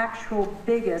actual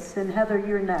biggest, and Heather,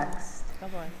 you're next,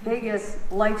 biggest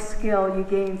life skill you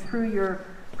gained through your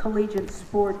collegiate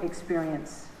sport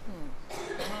experience?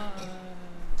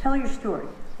 Tell your story.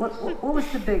 What was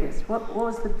the biggest? What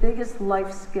was the biggest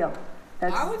life skill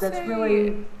that's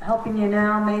really helping you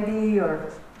now, maybe,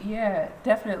 or? Yeah,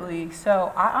 definitely.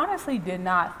 So I honestly did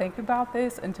not think about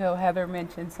this until Heather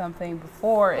mentioned something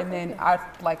before, and then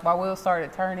my wheels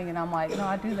started turning, and I'm like, no,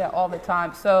 I do that all the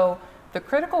time. So the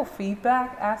critical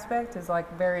feedback aspect is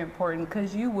very important,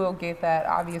 because you will get that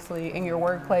obviously in your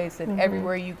workplace and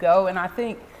everywhere you go. And I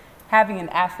think having an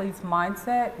athlete's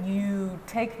mindset, you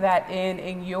take that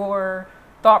in your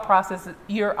thought process.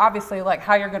 You're obviously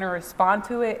how you're going to respond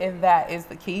to it, and that is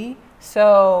the key.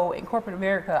 So in corporate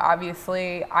America,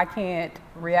 obviously I can't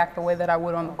react the way that I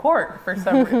would on the court for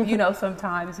some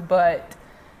sometimes, but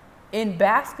in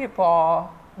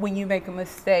basketball, when you make a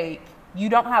mistake, you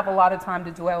don't have a lot of time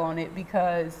to dwell on it,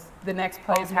 because the next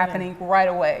play is happening right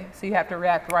away. So you have to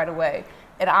react right away.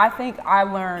 And I think I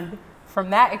learned from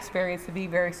that experience to be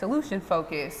very solution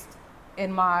focused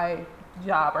in my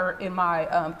job or in my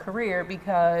career,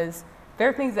 because there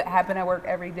are things that happen at work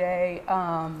every day,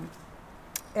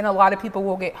 and a lot of people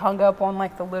will get hung up on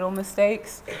the little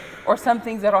mistakes or some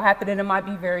things that'll happen, and it might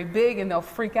be very big, and they'll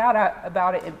freak out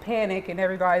about it and panic, and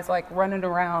everybody's running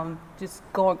around just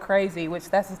going crazy, which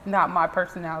that's not my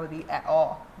personality at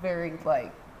all. Very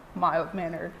mild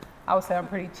mannered. I would say I'm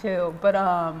pretty chill, but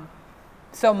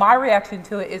so my reaction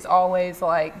to it is always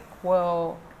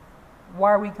well,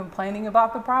 why are we complaining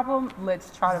about the problem?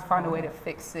 Let's try to find a way to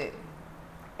fix it.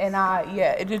 And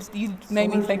you made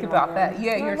me think about that.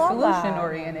 Yeah, you're solution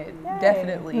oriented,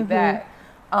 definitely that.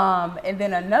 And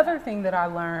then another thing that I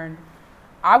learned,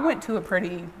 I went to a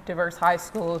pretty diverse high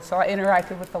school, so I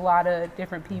interacted with a lot of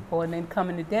different people, and then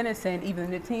coming to Denison,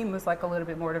 even the team was like a little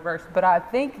bit more diverse. But I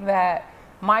think that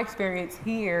my experience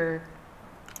here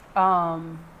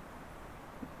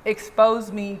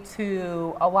exposed me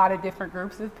to a lot of different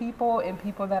groups of people and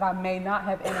people that I may not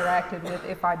have interacted with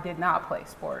if I did not play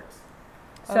sports.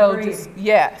 So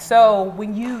so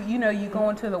when you go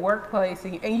into the workplace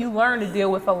and you learn to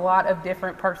deal with a lot of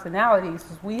different personalities.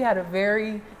 We had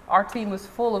our team was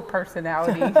full of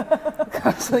personality.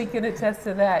 Coach Lee can attest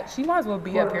to that. She might as well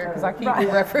be up here because I keep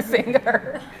referencing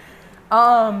her.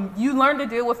 You learn to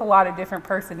deal with a lot of different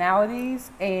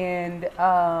personalities, and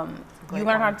you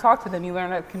learn how to talk to them. You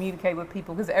learn how to communicate with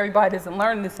people because everybody doesn't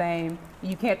learn the same.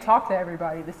 You can't talk to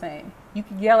everybody the same. You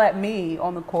can yell at me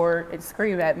on the court and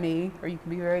scream at me, or you can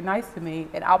be very nice to me,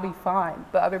 and I'll be fine.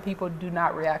 But other people do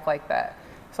not react like that.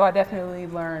 So I definitely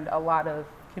learned a lot of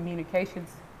communication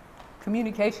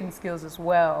skills as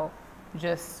well,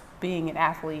 just being an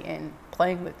athlete and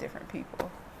playing with different people.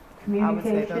 Communication,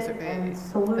 I would say those are big. and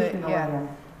solution oriented.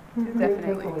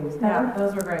 Definitely. Yeah,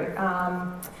 those were great.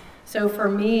 So for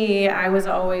me, I was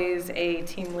always a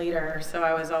team leader. So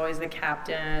I was always the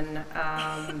captain.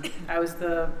 I was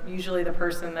usually the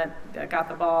person that got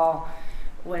the ball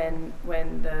when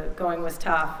the going was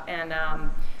tough. And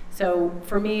so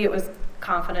for me, it was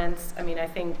confidence. I mean, I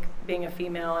think being a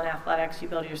female in athletics, you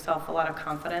build yourself a lot of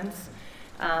confidence.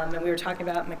 And we were talking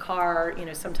about in the car,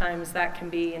 sometimes that can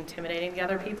be intimidating to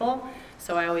other people.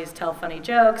 So I always tell funny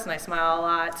jokes and I smile a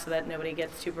lot so that nobody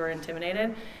gets super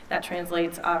intimidated. That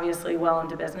translates obviously well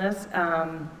into business.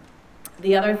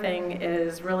 The other thing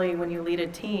is really when you lead a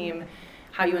team,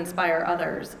 how you inspire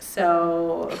others.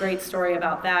 So a great story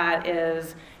about that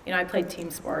is, I played team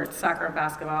sports, soccer and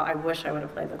basketball. I wish I would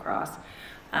have played lacrosse.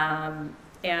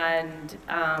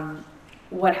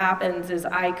 What happens is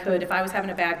I could, if I was having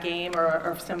a bad game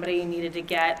or if somebody needed to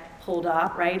get pulled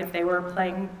up, right, if they were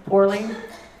playing poorly,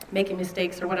 making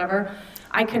mistakes or whatever,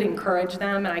 I could encourage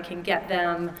them and I can get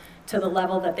them to the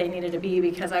level that they needed to be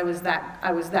because I was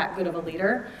that good of a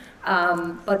leader.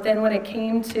 But then when it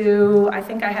came to, I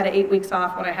think I had 8 weeks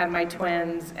off when I had my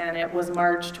twins, and it was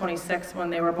March 26th when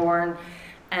they were born,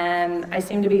 and I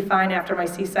seemed to be fine after my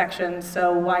C-section,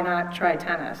 so why not try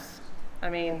tennis? I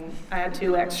mean, I had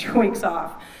 2 extra weeks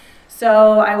off.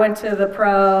 So I went to the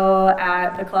pro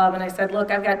at the club and I said, look,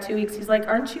 I've got 2 weeks. He's like,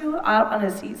 aren't you out on a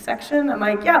C-section? I'm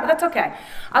like, yeah, but that's okay.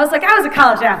 I was like, I was a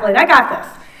college athlete, I got this.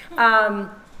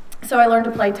 So I learned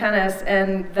to play tennis,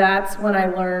 and that's when I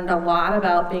learned a lot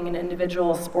about being an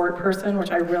individual sport person,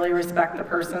 which I really respect the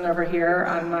person over here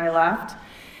on my left,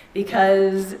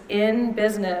 because in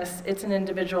business, it's an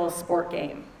individual sport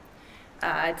game.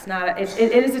 It's not. It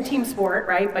is a team sport,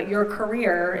 right? But your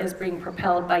career is being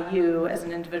propelled by you as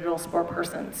an individual sport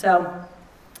person. So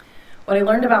what I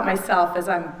learned about myself is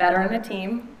I'm better in a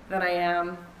team than I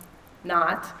am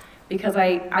not, because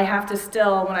I have to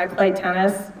still, when I play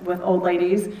tennis with old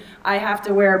ladies, I have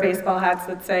to wear baseball hats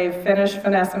that say finish,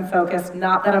 finesse, and focus.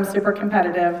 Not that I'm super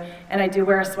competitive, and I do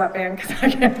wear a sweatband because I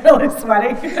get really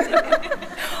sweaty.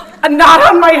 Not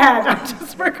on my head.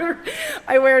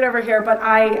 I wear it over here. But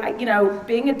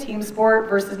being a team sport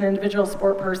versus an individual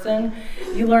sport person,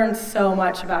 you learn so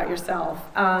much about yourself.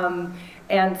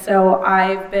 And so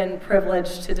I've been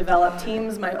privileged to develop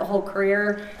teams my whole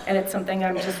career, and it's something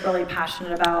I'm just really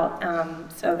passionate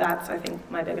about. So that's, I think,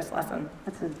 my biggest lesson.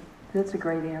 That's a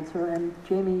great answer. And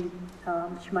Jamie,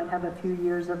 she might have a few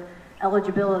years of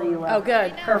eligibility left. Oh,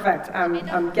 good. Perfect.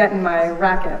 I'm getting my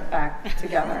racket back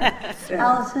together.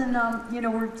 Alison,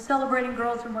 we're celebrating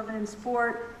girls and women in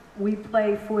sport. We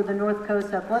play for the North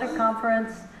Coast Athletic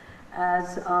Conference,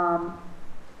 as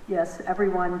yes,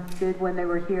 everyone did when they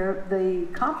were here. The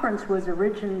conference was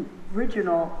originated in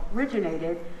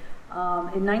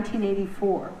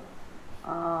 1984.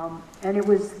 And it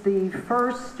was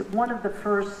one of the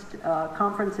first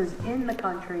conferences in the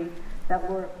country that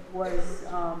was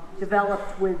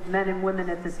developed with men and women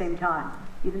at the same time.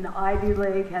 Even the Ivy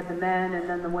League had the men, and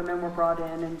then the women were brought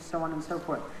in, and so on and so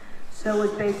forth. So it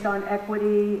was based on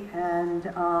equity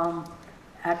and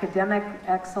academic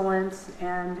excellence,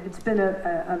 and it's been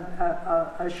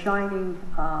a shining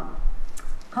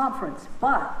conference.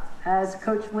 But as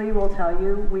Coach Lee will tell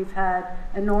you, we've had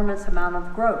enormous amount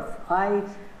of growth. I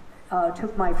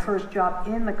took my first job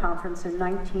in the conference in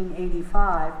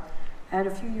 1985, and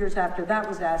a few years after that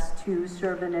was asked to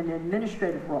serve in an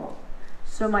administrative role.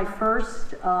 So my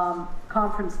first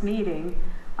conference meeting,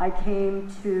 I came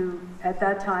to, at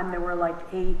that time there were like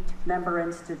 8 member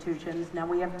institutions, now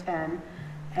we have 10,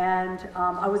 and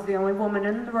I was the only woman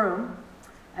in the room,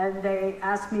 and they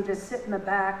asked me to sit in the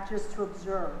back just to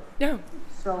observe,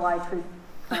 so I could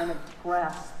kind of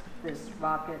grasp this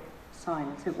rocket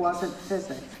science. It wasn't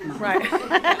physics. No. Right.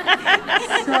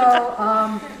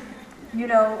 So, you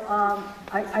know,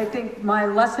 I think my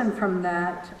lesson from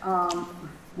that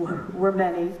were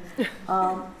many,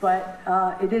 but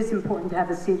it is important to have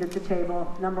a seat at the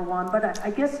table, number one. But I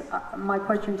guess my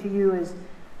question to you is,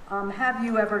 have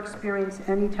you ever experienced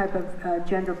any type of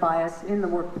gender bias in the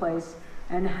workplace,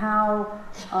 and how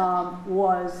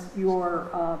was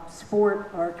your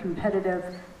sport or competitive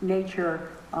nature,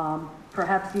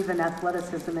 perhaps even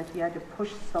athleticism, if you had to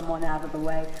push someone out of the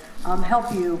way,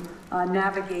 help you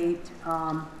navigate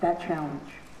that challenge?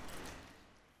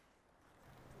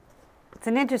 It's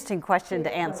an interesting question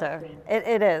to answer.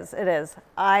 It is.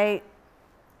 I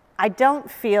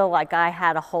don't feel like I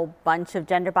had a whole bunch of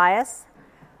gender bias,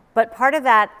 but part of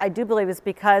that I do believe is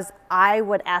because I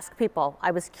would ask people.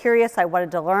 I was curious, I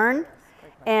wanted to learn,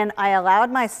 and I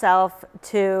allowed myself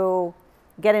to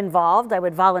get involved. I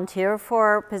would volunteer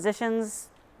for positions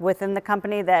within the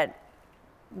company that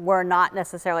were not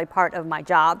necessarily part of my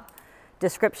job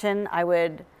description. I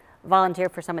would volunteer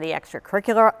for some of the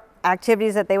extracurricular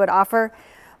activities that they would offer.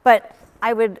 But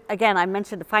I would, again, I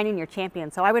mentioned finding your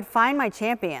champions. So I would find my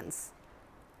champions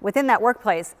within that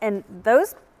workplace, and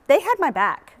those, they had my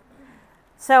back.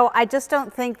 So I just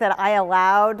don't think that I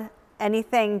allowed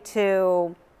anything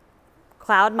to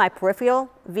cloud my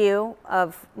peripheral view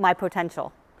of my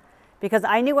potential, because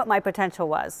I knew what my potential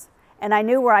was and I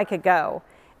knew where I could go.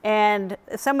 And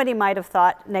somebody might have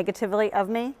thought negatively of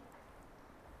me,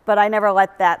 but I never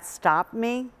let that stop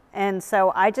me. And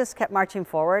so I just kept marching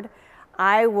forward.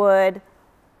 I would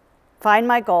find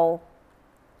my goal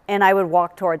and I would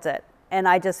walk towards it. And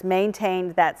I just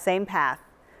maintained that same path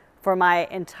for my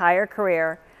entire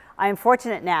career. I am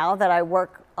fortunate now that I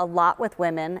work a lot with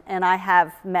women, and I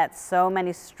have met so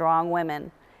many strong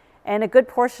women. And a good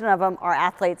portion of them are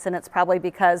athletes, and it's probably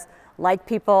because like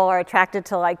people are attracted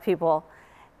to like people.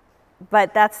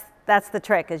 But that's the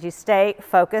trick, is you stay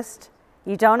focused.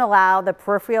 You don't allow the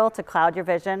peripheral to cloud your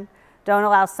vision. Don't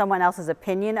allow someone else's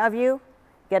opinion of you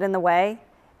get in the way.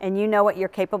 And you know what you're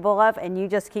capable of, and you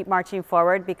just keep marching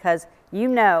forward because you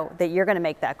know that you're going to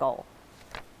make that goal.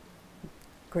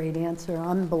 Great answer,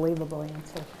 unbelievable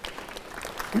answer.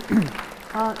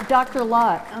 Dr.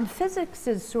 Lott, physics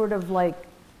is sort of like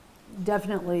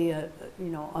definitely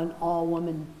an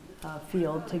all-woman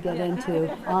field to get into.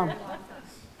 How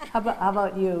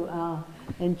about you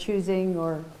in choosing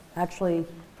or actually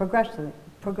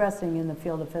progressing in the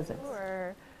field of physics?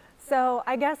 Sure. So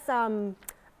I guess sort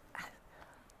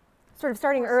of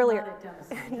starting earlier.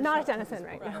 Not at Denison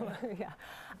right now. Yeah.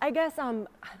 I guess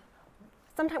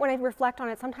sometimes when I reflect on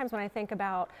it, sometimes when I think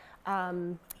about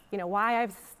why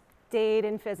I've stayed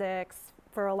in physics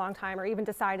for a long time or even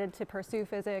decided to pursue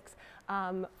physics,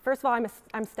 first of all,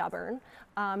 I'm stubborn.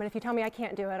 And if you tell me I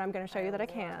can't do it, I'm going to show you that I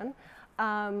can.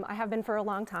 I have been for a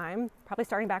long time, probably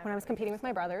starting back when I was competing with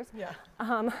my brothers. Yeah.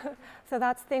 So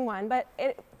that's thing one. But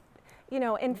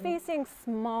in facing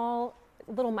small,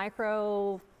 little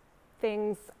micro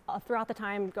things throughout the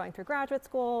time going through graduate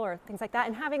school or things like that,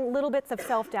 and having little bits of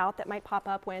self-doubt that might pop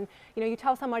up when you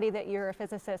tell somebody that you're a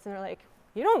physicist and they're like,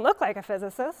 you don't look like a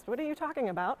physicist, what are you talking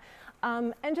about?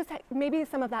 And just maybe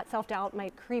some of that self-doubt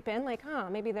might creep in, like,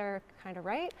 maybe they're kind of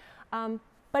right.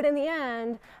 But in the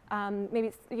end,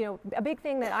 maybe a big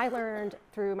thing that I learned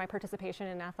through my participation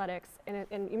in athletics,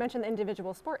 and you mentioned the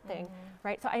individual sport thing,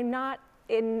 right? So I'm not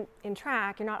in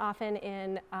track, you're not often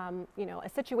in a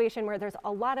situation where there's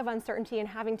a lot of uncertainty and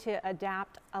having to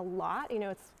adapt a lot.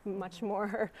 It's much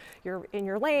more you're in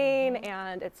your lane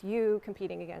and it's you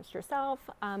competing against yourself.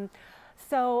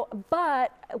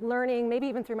 But learning, maybe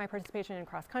even through my participation in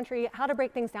cross country, how to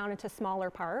break things down into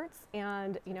smaller parts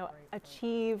and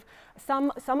achieve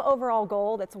some overall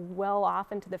goal that's well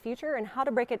off into the future, and how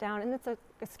to break it down. And it's a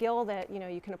skill that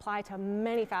you can apply to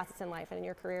many facets in life and in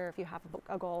your career. If you have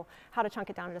a goal, how to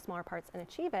chunk it down into smaller parts and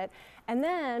achieve it. And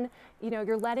then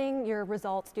you're letting your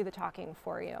results do the talking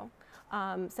for you.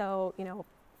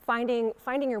 Finding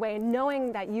your way and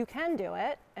knowing that you can do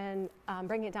it and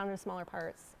breaking it down into smaller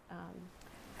parts.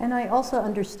 And I also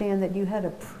understand that you had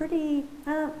a pretty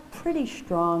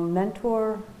strong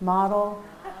mentor model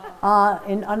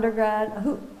in undergrad.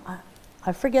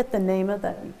 I forget the name of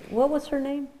that. What was her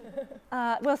name?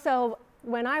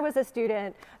 when I was a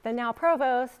student, the now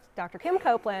provost, Dr. Kim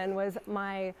Copeland, was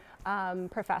my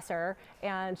professor,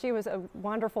 and she was a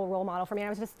wonderful role model for me. I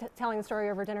was just telling the story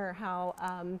over dinner how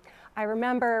I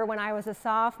remember when I was a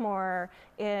sophomore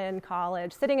in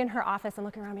college, sitting in her office and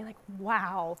looking around me like,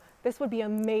 wow, this would be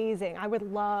amazing. I would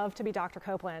love to be Dr.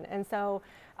 Copeland. And so,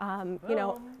 you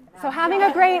know, so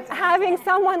having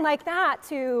someone like that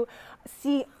to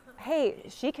see, hey,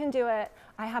 she can do it.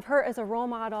 I have her as a role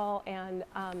model, and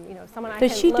you know, someone I can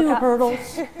look up. Does she do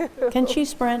hurdles? Can she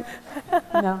sprint?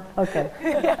 No. Okay.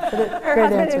 Her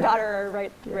husband and daughter are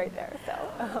right there.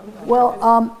 So.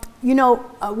 Well, you know,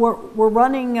 we're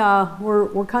running.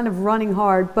 We're kind of running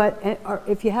hard, but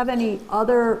if you have any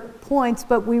other points,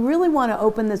 but we really want to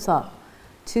open this up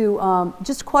to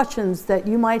just questions that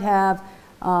you might have.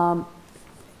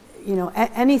 You know,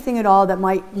 anything at all that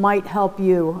might help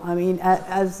you. I mean,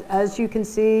 as you can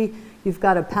see, you've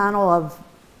got a panel of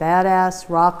badass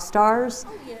rock stars.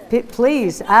 Oh, yeah.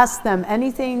 Please ask them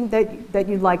anything that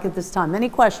you'd like at this time. Any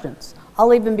questions?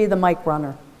 I'll even be the mic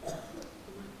runner.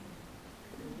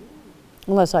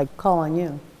 Unless I call on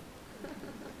you.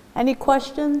 Any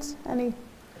questions? How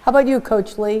about you,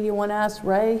 Coach Lee? You want to ask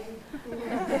Ray?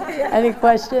 Any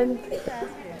question?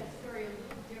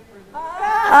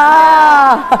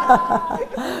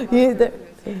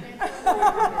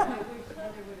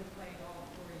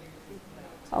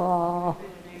 Oh.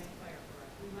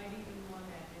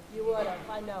 You would have,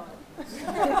 I know it.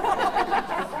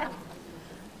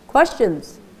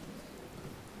 Questions?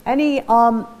 Any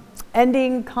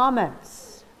ending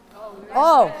comments?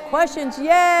 Oh, questions,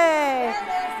 yay!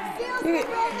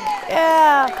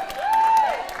 Yeah.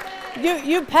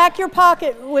 You pack your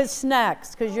pocket with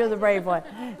snacks because you're the brave one.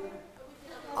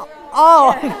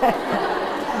 Oh.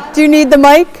 Do you need the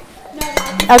mic?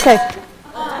 No. Okay.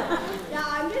 Yeah,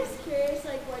 I'm just curious,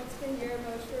 like, what's been your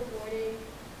most rewarding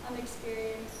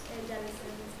experience in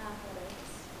Denison's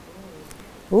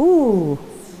athletics? Ooh.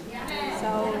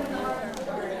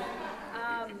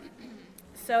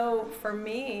 So for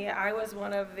me, I was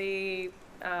one of the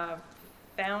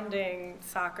founding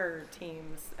soccer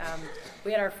teams.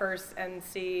 We had our first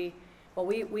NC, well,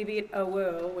 we beat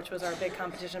OWU, which was our big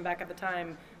competition back at the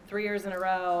time, 3 years in a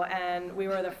row, and we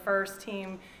were the first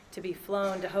team to be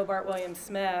flown to Hobart William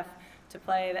Smith to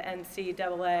play the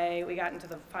NCAA. We got into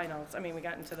the finals. I mean, we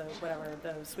got into the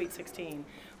Sweet 16,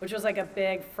 which was like a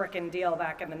big frickin' deal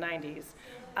back in the 90s.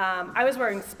 I was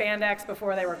wearing spandex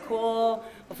before they were cool,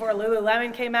 before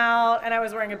Lululemon came out, and I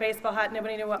was wearing a baseball hat.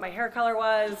 Nobody knew what my hair color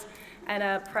was, and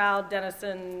a proud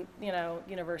Denison,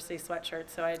 University sweatshirt.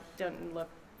 So I didn't look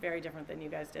very different than you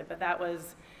guys did, but that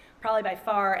was probably by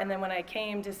far. And then when I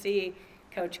came to see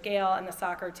Coach Gale and the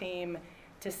soccer team,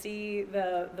 to see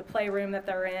the playroom that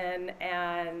they're in,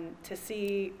 and to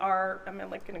see I'm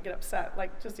like gonna get upset,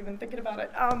 like just even thinking about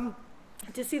it.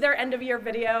 To see their end of year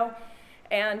video,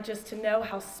 and just to know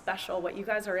how special what you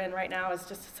guys are in right now is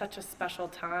just such a special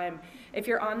time. If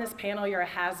you're on this panel, you're a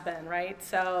has-been, right?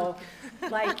 So,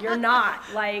 like, you're not.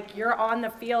 Like, you're on the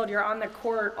field, you're on the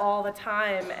court all the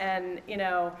time, and,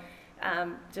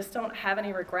 just don't have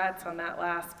any regrets on that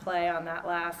last play, on that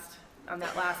last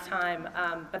time.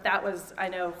 But that was, I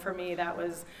know for me, that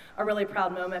was a really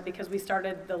proud moment because we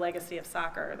started the legacy of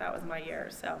soccer. That was my year,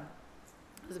 so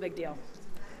it was a big deal.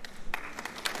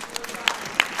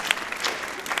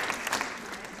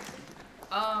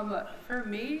 For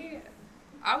me,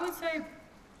 I would say,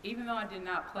 even though I did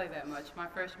not play that much my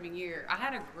freshman year, I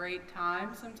had a great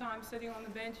time sometimes sitting on the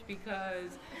bench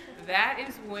because that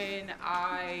is when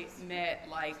I met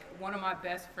like one of my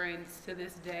best friends to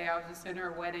this day. I was just in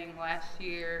her wedding last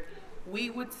year. We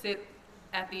would sit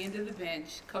at the end of the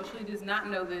bench. Coach Lee does not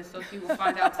know this, so she will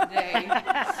find out today.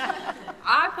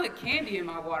 I put candy in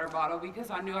my water bottle because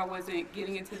I knew I wasn't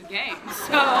getting into the game.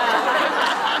 So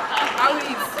I would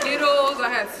eat Skittles, I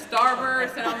had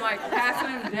Starburst, and I'm like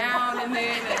passing them down, and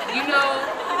then,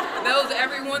 those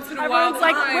every once in a while. Everyone's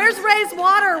like, where's Ray's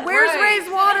water? Where's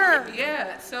Ray's water?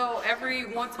 Yeah, so every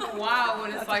once in a while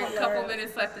when it's like a couple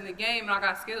minutes left in the game and I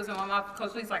got Skittles in my mouth,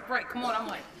 Coach Lee's like, right, come on. I'm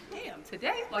like, damn,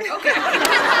 today? Like, okay.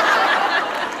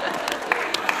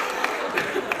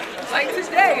 Like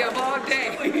today of all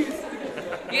days.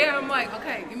 Yeah, I'm like,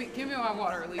 okay, give me my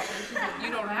water, Alicia. She's like,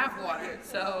 you don't have water.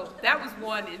 So that was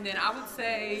one. And then I would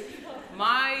say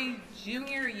my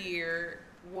junior year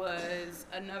was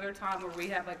another time where we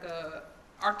had like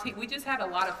our team, we just had a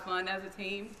lot of fun as a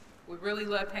team. We really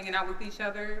loved hanging out with each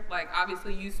other. Like,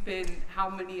 obviously, you spend how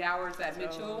many hours at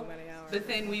Mitchell? Many hours. But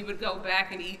then we would go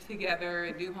back and eat together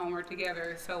and do homework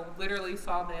together. So literally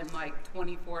saw them like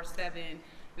 24/7.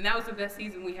 And that was the best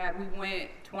season we had. We went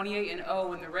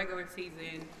 28-0 in the regular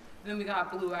season. then we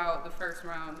got blew out the first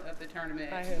round of the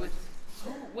tournament. Which,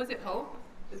 was it Hope?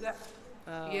 Is that?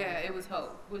 Yeah, it was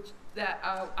Hope. Which that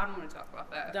I don't want to talk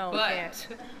about that. Can't.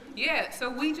 Yeah, so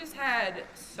we just had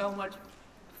so much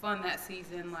fun that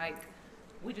season. Like,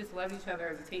 we just loved each other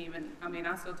as a team, and I mean,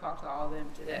 I still talk to all of them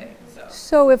today.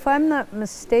 So if I'm not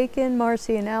mistaken,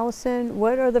 Marcy and Allison,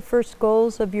 what are the first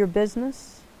goals of your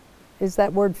business? Is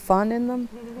that word fun in them?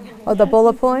 Or the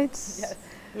bullet points?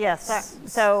 Yes.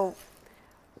 So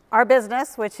our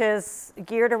business, which is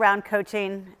geared around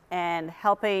coaching and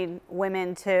helping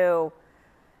women to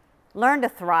learn to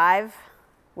thrive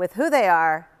with who they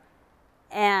are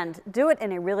and do it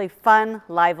in a really fun,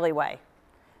 lively way.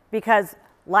 Because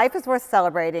life is worth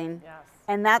celebrating,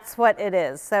 and that's what it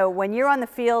is. So when you're on the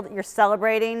field, you're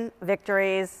celebrating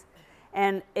victories,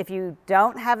 and if you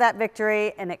don't have that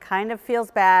victory and it kind of feels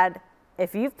bad,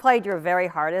 if you've played your very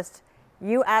hardest,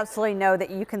 you absolutely know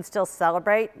that you can still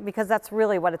celebrate, because that's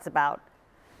really what it's about.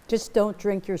 Just don't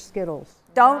drink your Skittles.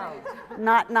 Don't,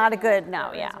 not a good,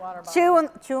 Chew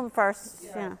them first.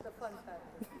 Yeah.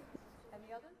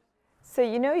 So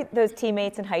you know those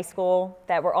teammates in high school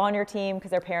that were on your team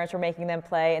because their parents were making them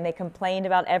play, and they complained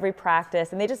about every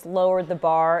practice, and they just lowered the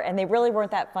bar, and they really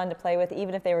weren't that fun to play with,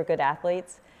 even if they were good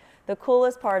athletes? The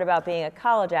coolest part about being a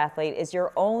college athlete is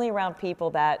you're only around people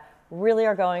that really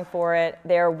are going for it.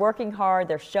 They're working hard,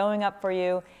 they're showing up for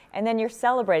you, and then you're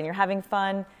celebrating, you're having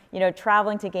fun,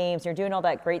 traveling to games, you're doing all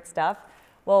that great stuff.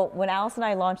 Well, when Alice and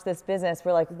I launched this business,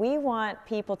 we're like, we want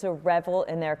people to revel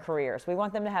in their careers. We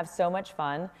want them to have so much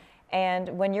fun.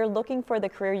 And when you're looking for the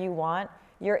career you want,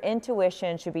 your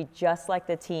intuition should be just like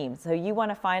the team. So you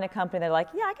want to find a company that's like,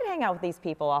 yeah, I can hang out with these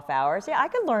people off hours. Yeah, I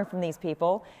can learn from these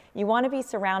people. You want to be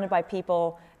surrounded by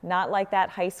people not like that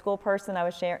high school person I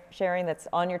was sharing that's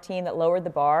on your team that lowered the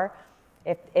bar.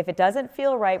 If it doesn't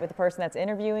feel right with the person that's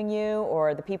interviewing you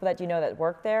or the people that you know that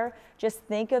work there, just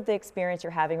think of the experience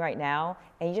you're having right now,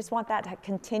 and you just want that to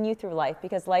continue through life,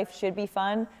 because life should be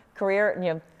fun.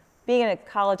 Career, being a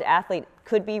college athlete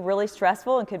could be really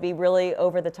stressful and could be really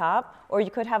over the top, or you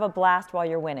could have a blast while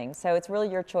you're winning. So it's really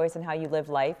your choice in how you live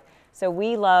life. So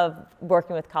we love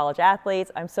working with college athletes.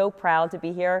 I'm so proud to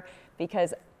be here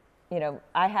because,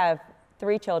 I have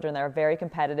 3 children that are very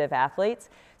competitive athletes.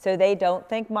 So they don't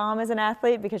think mom is an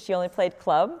athlete because she only played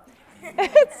club.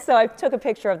 So I took a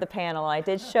picture of the panel and I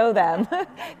did show them that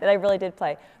I really did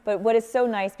play. But what is so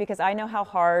nice, because I know how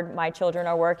hard my children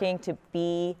are working to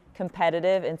be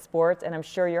competitive in sports, and I'm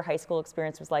sure your high school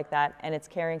experience was like that, and it's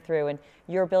carrying through, and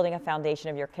you're building a foundation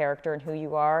of your character and who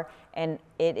you are, and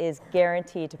it is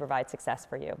guaranteed to provide success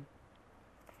for you.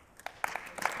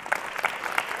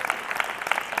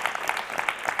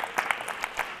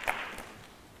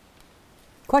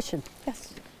 Question?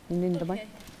 Yes. You need the mic?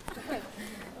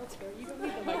 You don't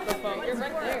need the microphone. You're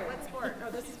right there. What sport? Oh,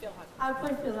 this is field hockey. I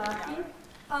play field hockey.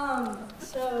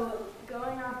 So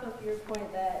going off of your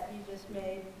point that you just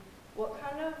made, what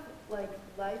kind of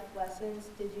life lessons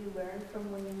did you learn from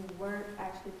when you weren't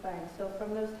actually playing? So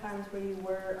from those times where you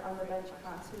were on the bench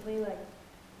constantly,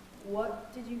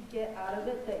 what did you get out of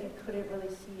it that you couldn't really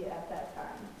see at that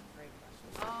time? Great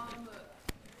question.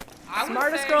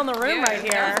 Smartest girl in the room right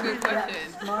here. That's a good question.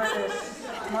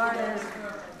 Yeah, smartest.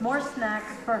 More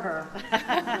snacks for her.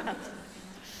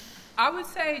 I would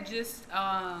say just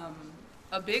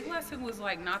a big lesson was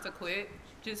not to quit,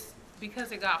 just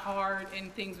because it got hard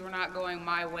and things were not going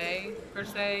my way per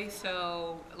se.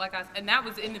 So and that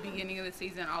was in the beginning of the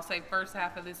season. I'll say first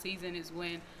half of the season is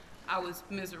when I was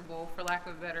miserable, for lack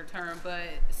of a better term. But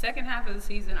second half of the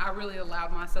season, I really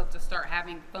allowed myself to start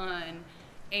having fun.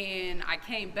 And I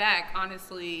came back,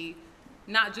 honestly,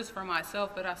 not just for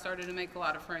myself, but I started to make a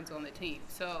lot of friends on the team.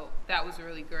 So that was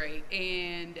really great.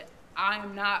 And I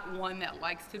am not one that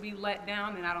likes to be let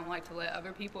down, and I don't like to let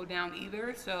other people down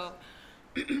either. So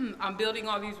I'm building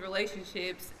all these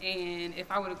relationships, and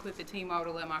if I would have quit the team, I would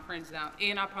have let my friends down.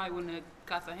 And I probably wouldn't have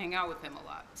got to hang out with them a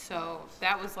lot. So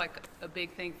that was a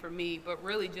big thing for me, but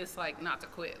really just not to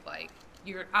quit.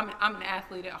 I'm an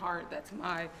athlete at heart. That's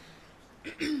my...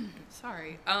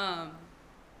 sorry,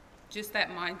 just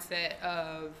that mindset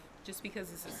of just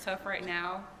because this is tough right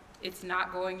now, it's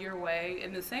not going your way,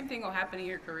 and the same thing will happen in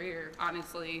your career,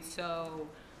 honestly. So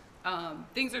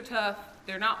things are tough.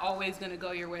 They're not always going to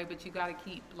go your way, but you got to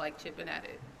keep chipping at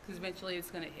it, because eventually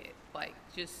it's going to hit.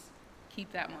 Just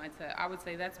keep that mindset. I would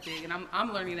say that's big, and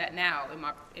I'm learning that now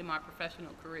in my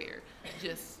professional career.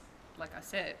 Just like I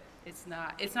said, it's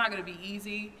not going to be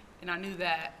easy, and I knew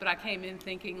that, but I came in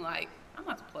thinking I'm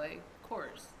about to play, of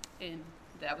course, and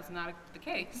that was not the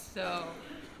case. So,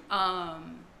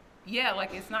 yeah,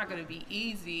 it's not going to be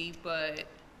easy, but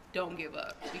don't give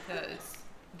up, because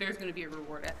there's going to be a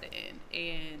reward at the end.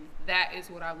 And that is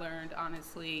what I learned,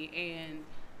 honestly. And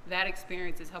that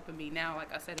experience is helping me now,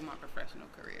 like I said, in my professional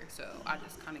career. So I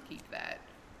just kind of keep that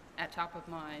at top of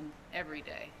mind every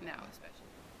day now, especially.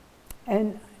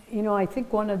 And, you know, I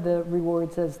think one of the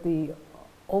rewards as the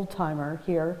old timer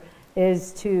here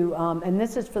is to, and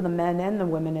this is for the men and the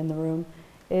women in the room,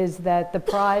 is that the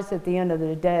prize at the end of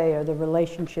the day are the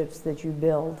relationships that you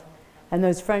build. And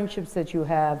those friendships that you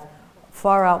have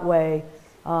far outweigh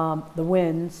the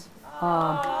wins.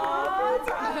 Now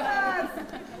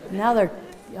they're,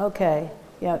 okay,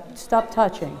 yeah, stop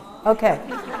touching. Okay,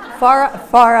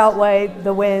 far outweigh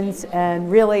the wins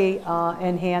and really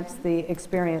enhance the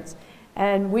experience.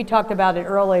 And we talked about it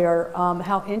earlier,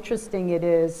 how interesting it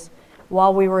is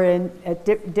while we were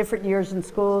at different years in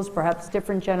schools, perhaps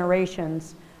different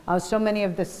generations, so many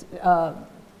of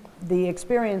the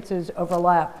experiences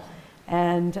overlap.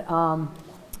 And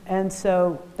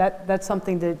so that's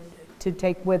something to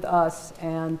take with us.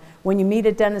 And when you meet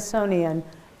a Denisonian,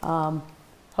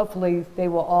 hopefully they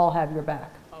will all have your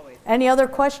back. Always. Any other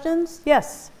questions?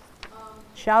 Yes.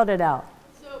 Shout it out.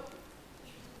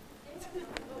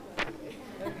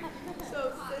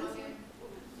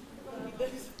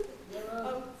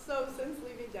 So since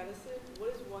leaving Denison,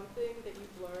 what is one thing that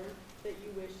you've learned that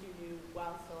you wish you knew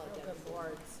while still at Denison? Good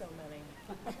Lord, so many.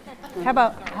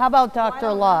 How about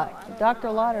Dr. Lott?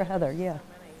 Dr. Lott or Heather? Yeah.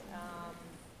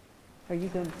 Are you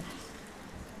good?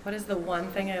 What is the one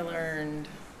thing I learned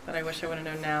that I wish I would have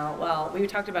known now? Well, we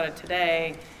talked about it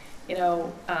today, you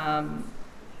know,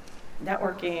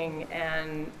 networking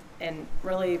and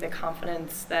really the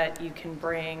confidence that you can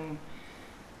bring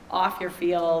off your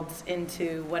fields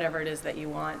into whatever it is that you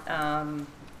want.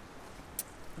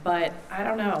 But I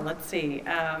don't know, let's see.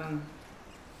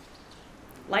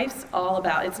 Life's all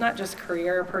about, it's not just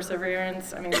career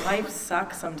perseverance. I mean, life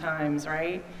sucks sometimes,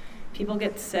 right? People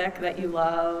get sick that you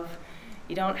love.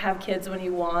 You don't have kids when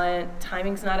you want.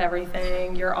 Timing's not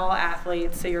everything. You're all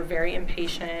athletes, so you're very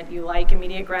impatient. You like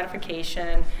immediate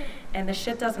gratification. And the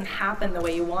shit doesn't happen the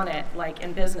way you want it, like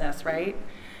in business, right?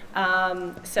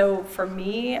 So for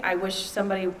me, I wish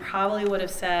somebody probably would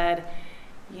have said,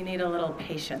 you need a little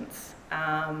patience.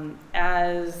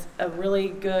 As a really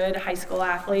good high school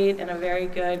athlete and a very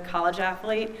good college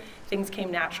athlete, things came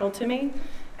natural to me.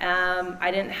 I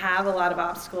didn't have a lot of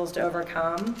obstacles to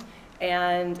overcome.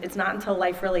 And it's not until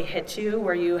life really hits you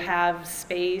where you have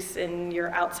space and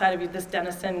you're outside of this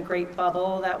Denison great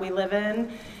bubble that we live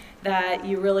in that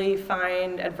you really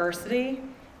find adversity.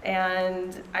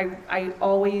 And I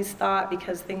always thought,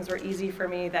 because things were easy for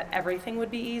me, that everything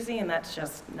would be easy, and that's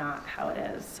just not how it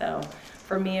is. So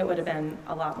for me, it would have been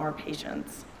a lot more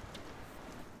patience.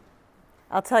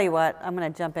 I'll tell you what, I'm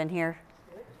going to jump in here.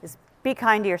 Is be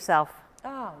kind to yourself.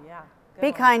 Oh, yeah.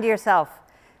 Be kind to yourself.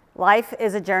 Life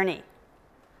is a journey.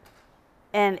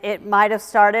 And it might have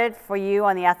started for you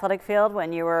on the athletic field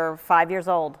when you were 5 years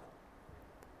old.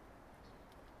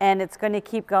 And it's going to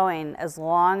keep going as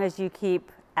long as you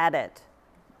keep at it.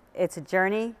 It's a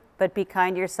journey, but be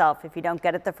kind to yourself. If you don't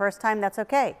get it the first time, that's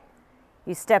okay.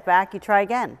 You step back, you try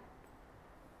again.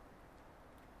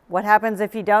 What happens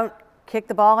if you don't kick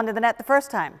the ball into the net the first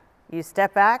time? You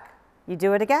step back, you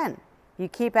do it again. You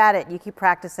keep at it, you keep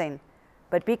practicing.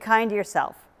 But be kind to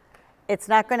yourself. It's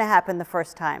not going to happen the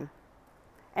first time.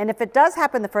 And if it does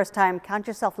happen the first time, count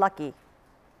yourself lucky.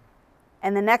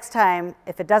 And the next time,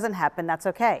 if it doesn't happen, that's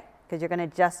okay, because you're going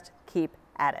to just keep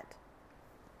at it.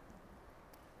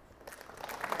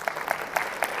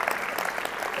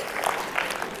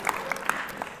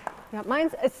 Yeah,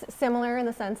 mine's it's similar in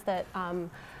the sense that,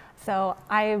 so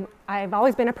I've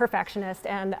always been a perfectionist,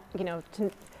 and you know, to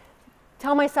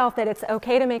tell myself that it's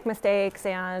okay to make mistakes,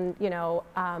 and you know,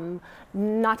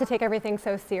 not to take everything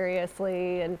so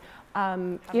seriously, and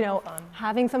you know,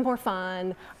 having some more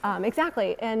fun,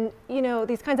 exactly, and you know,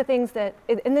 these kinds of things that,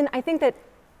 and then I think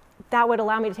that would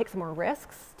allow me to take some more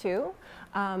risks too.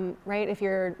 Right? If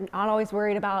you're not always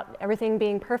worried about everything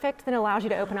being perfect, then it allows you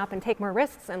to open up and take more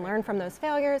risks and learn from those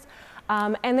failures.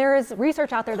 And there is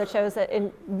research out there that shows that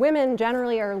women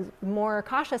generally are more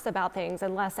cautious about things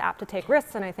and less apt to take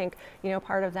risks. And I think, you know,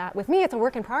 part of that, with me, it's a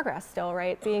work in progress still,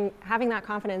 right? Having that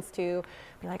confidence to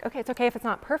be like, okay, it's okay if it's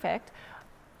not perfect,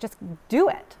 just do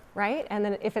it, right? And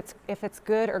then if it's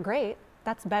good or great,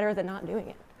 that's better than not doing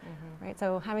it, right?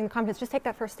 So having the confidence, just take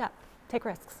that first step, take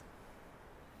risks.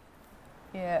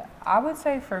 Yeah, I would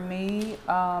say for me,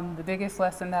 the biggest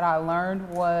lesson that I learned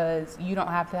was you don't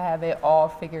have to have it all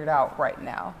figured out right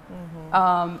now.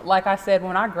 Like I said,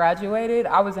 when I graduated,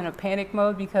 I was in a panic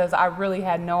mode because I really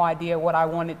had no idea what I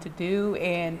wanted to do,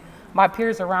 and my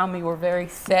peers around me were very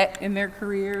set in their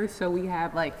careers. So we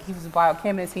had like, he was a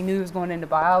biochemist, he knew he was going into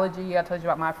biology. I told you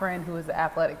about my friend who was an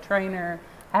athletic trainer.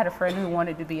 I had a friend who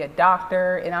wanted to be a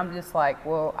doctor, and I'm just like,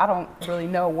 well, I don't really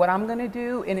know what I'm gonna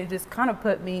do, and it just kind of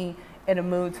put me in a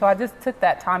mood. So I just took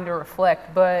that time to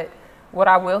reflect. But what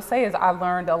I will say is I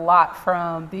learned a lot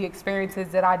from the experiences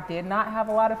that I did not have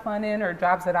a lot of fun in, or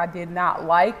jobs that I did not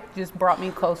like, just brought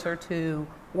me closer to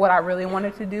what I really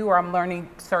wanted to do, or I'm learning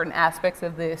certain aspects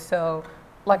of this. So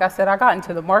like I said, I got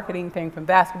into the marketing thing from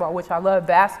basketball, which I love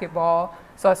basketball.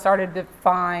 So I started to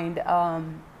find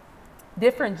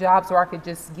different jobs where I could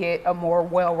just get a more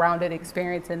well-rounded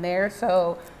experience in there.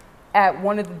 So at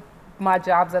one of my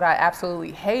jobs that I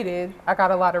absolutely hated, I got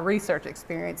a lot of research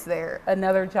experience there.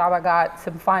 Another job, I got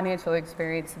some financial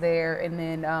experience there, and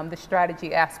then the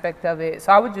strategy aspect of it.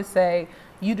 So I would just say,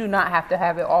 you do not have to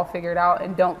have it all figured out,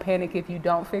 and don't panic if you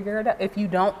don't figure it out. If you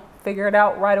don't figure it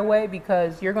out right away,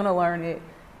 because you're gonna learn it,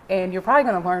 and you're probably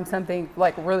gonna learn something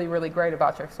like really, really great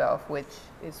about yourself, which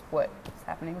is what is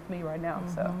happening with me right now.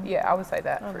 So yeah, I would say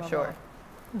that for sure.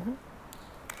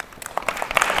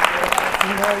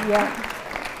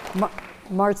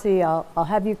 Marcy, I'll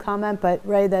have you comment, but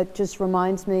Ray, that just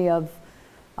reminds me of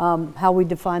how we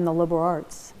define the liberal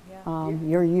arts.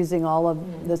 You're using all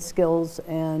of the skills,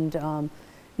 and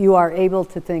you are able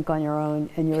to think on your own,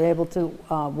 and you're able to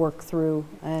work through,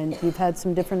 and you've had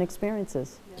some different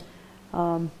experiences.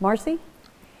 Marcy?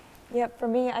 Yeah, for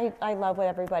me, I love what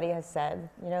everybody has said.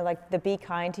 You know, like the be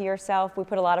kind to yourself. We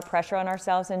put a lot of pressure on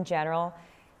ourselves in general.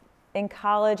 In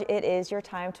college, it is your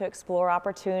time to explore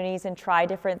opportunities and try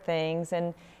different things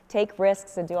and take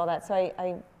risks and do all that. So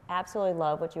I absolutely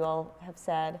love what you all have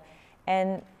said.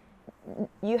 And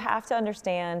you have to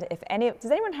understand,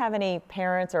 does anyone have any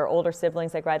parents or older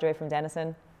siblings that graduate from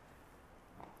Denison?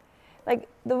 Like,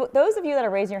 those of you that are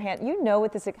raising your hand, you know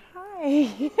what this is.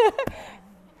 Hi.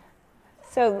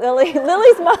 So Lily's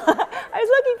mom, I was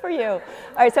looking for you. All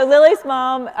right, so Lily's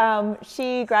mom,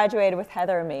 she graduated with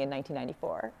Heather and me in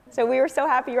 1994. So we were so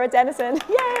happy you're at Denison.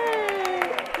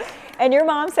 Yay! And your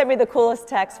mom sent me the coolest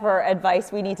text for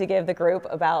advice we need to give the group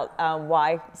about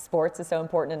why sports is so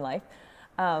important in life.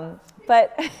 And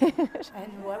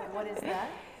what is that?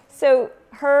 So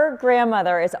her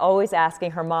grandmother is always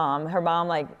asking her mom,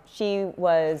 like, she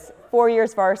was 4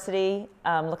 years varsity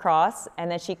lacrosse,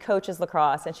 and then she coaches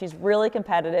lacrosse, and she's really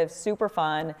competitive, super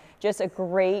fun, just a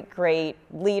great, great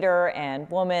leader and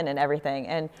woman and everything.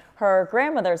 And her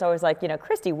grandmother is always like, you know,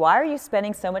 Christy, why are you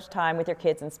spending so much time with your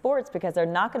kids in sports? Because they're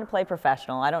not going to play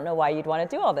professional. I don't know why you'd want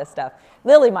to do all this stuff.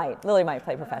 Lily might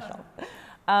play professional.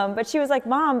 But she was like,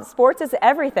 Mom, sports is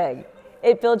everything.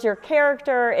 It builds your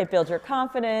character, it builds your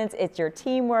confidence, it's your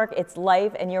teamwork, it's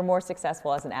life, and you're more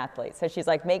successful as an athlete. So she's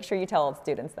like, make sure you tell all the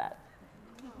students that.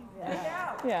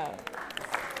 Yeah.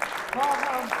 Call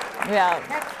home. Yeah.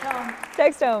 Text home.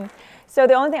 Text home. So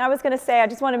the only thing I was going to say, I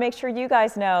just want to make sure you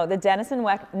guys know the Denison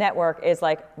Network is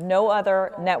like no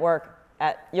other network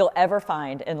you'll ever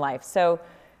find in life. So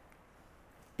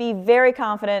be very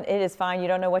confident. It is fine. You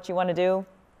don't know what you want to do.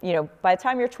 You know, by the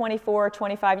time you're 24,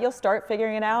 25, you'll start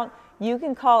figuring it out. You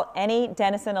can call any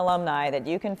Denison alumni that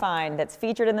you can find that's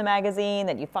featured in the magazine,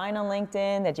 that you find on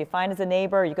LinkedIn, that you find as a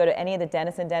neighbor. You go to any of the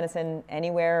Denison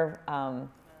Anywhere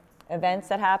events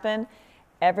that happen.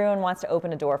 Everyone wants to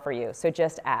open a door for you, so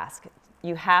just ask.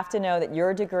 You have to know that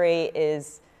your degree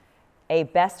is a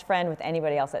best friend with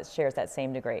anybody else that shares that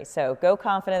same degree. So go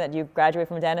confident that you graduate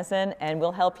from Denison, and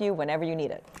we'll help you whenever you need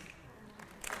it.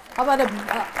 How about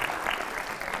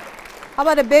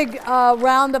a big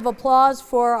round of applause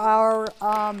for our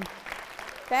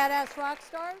badass rock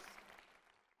stars?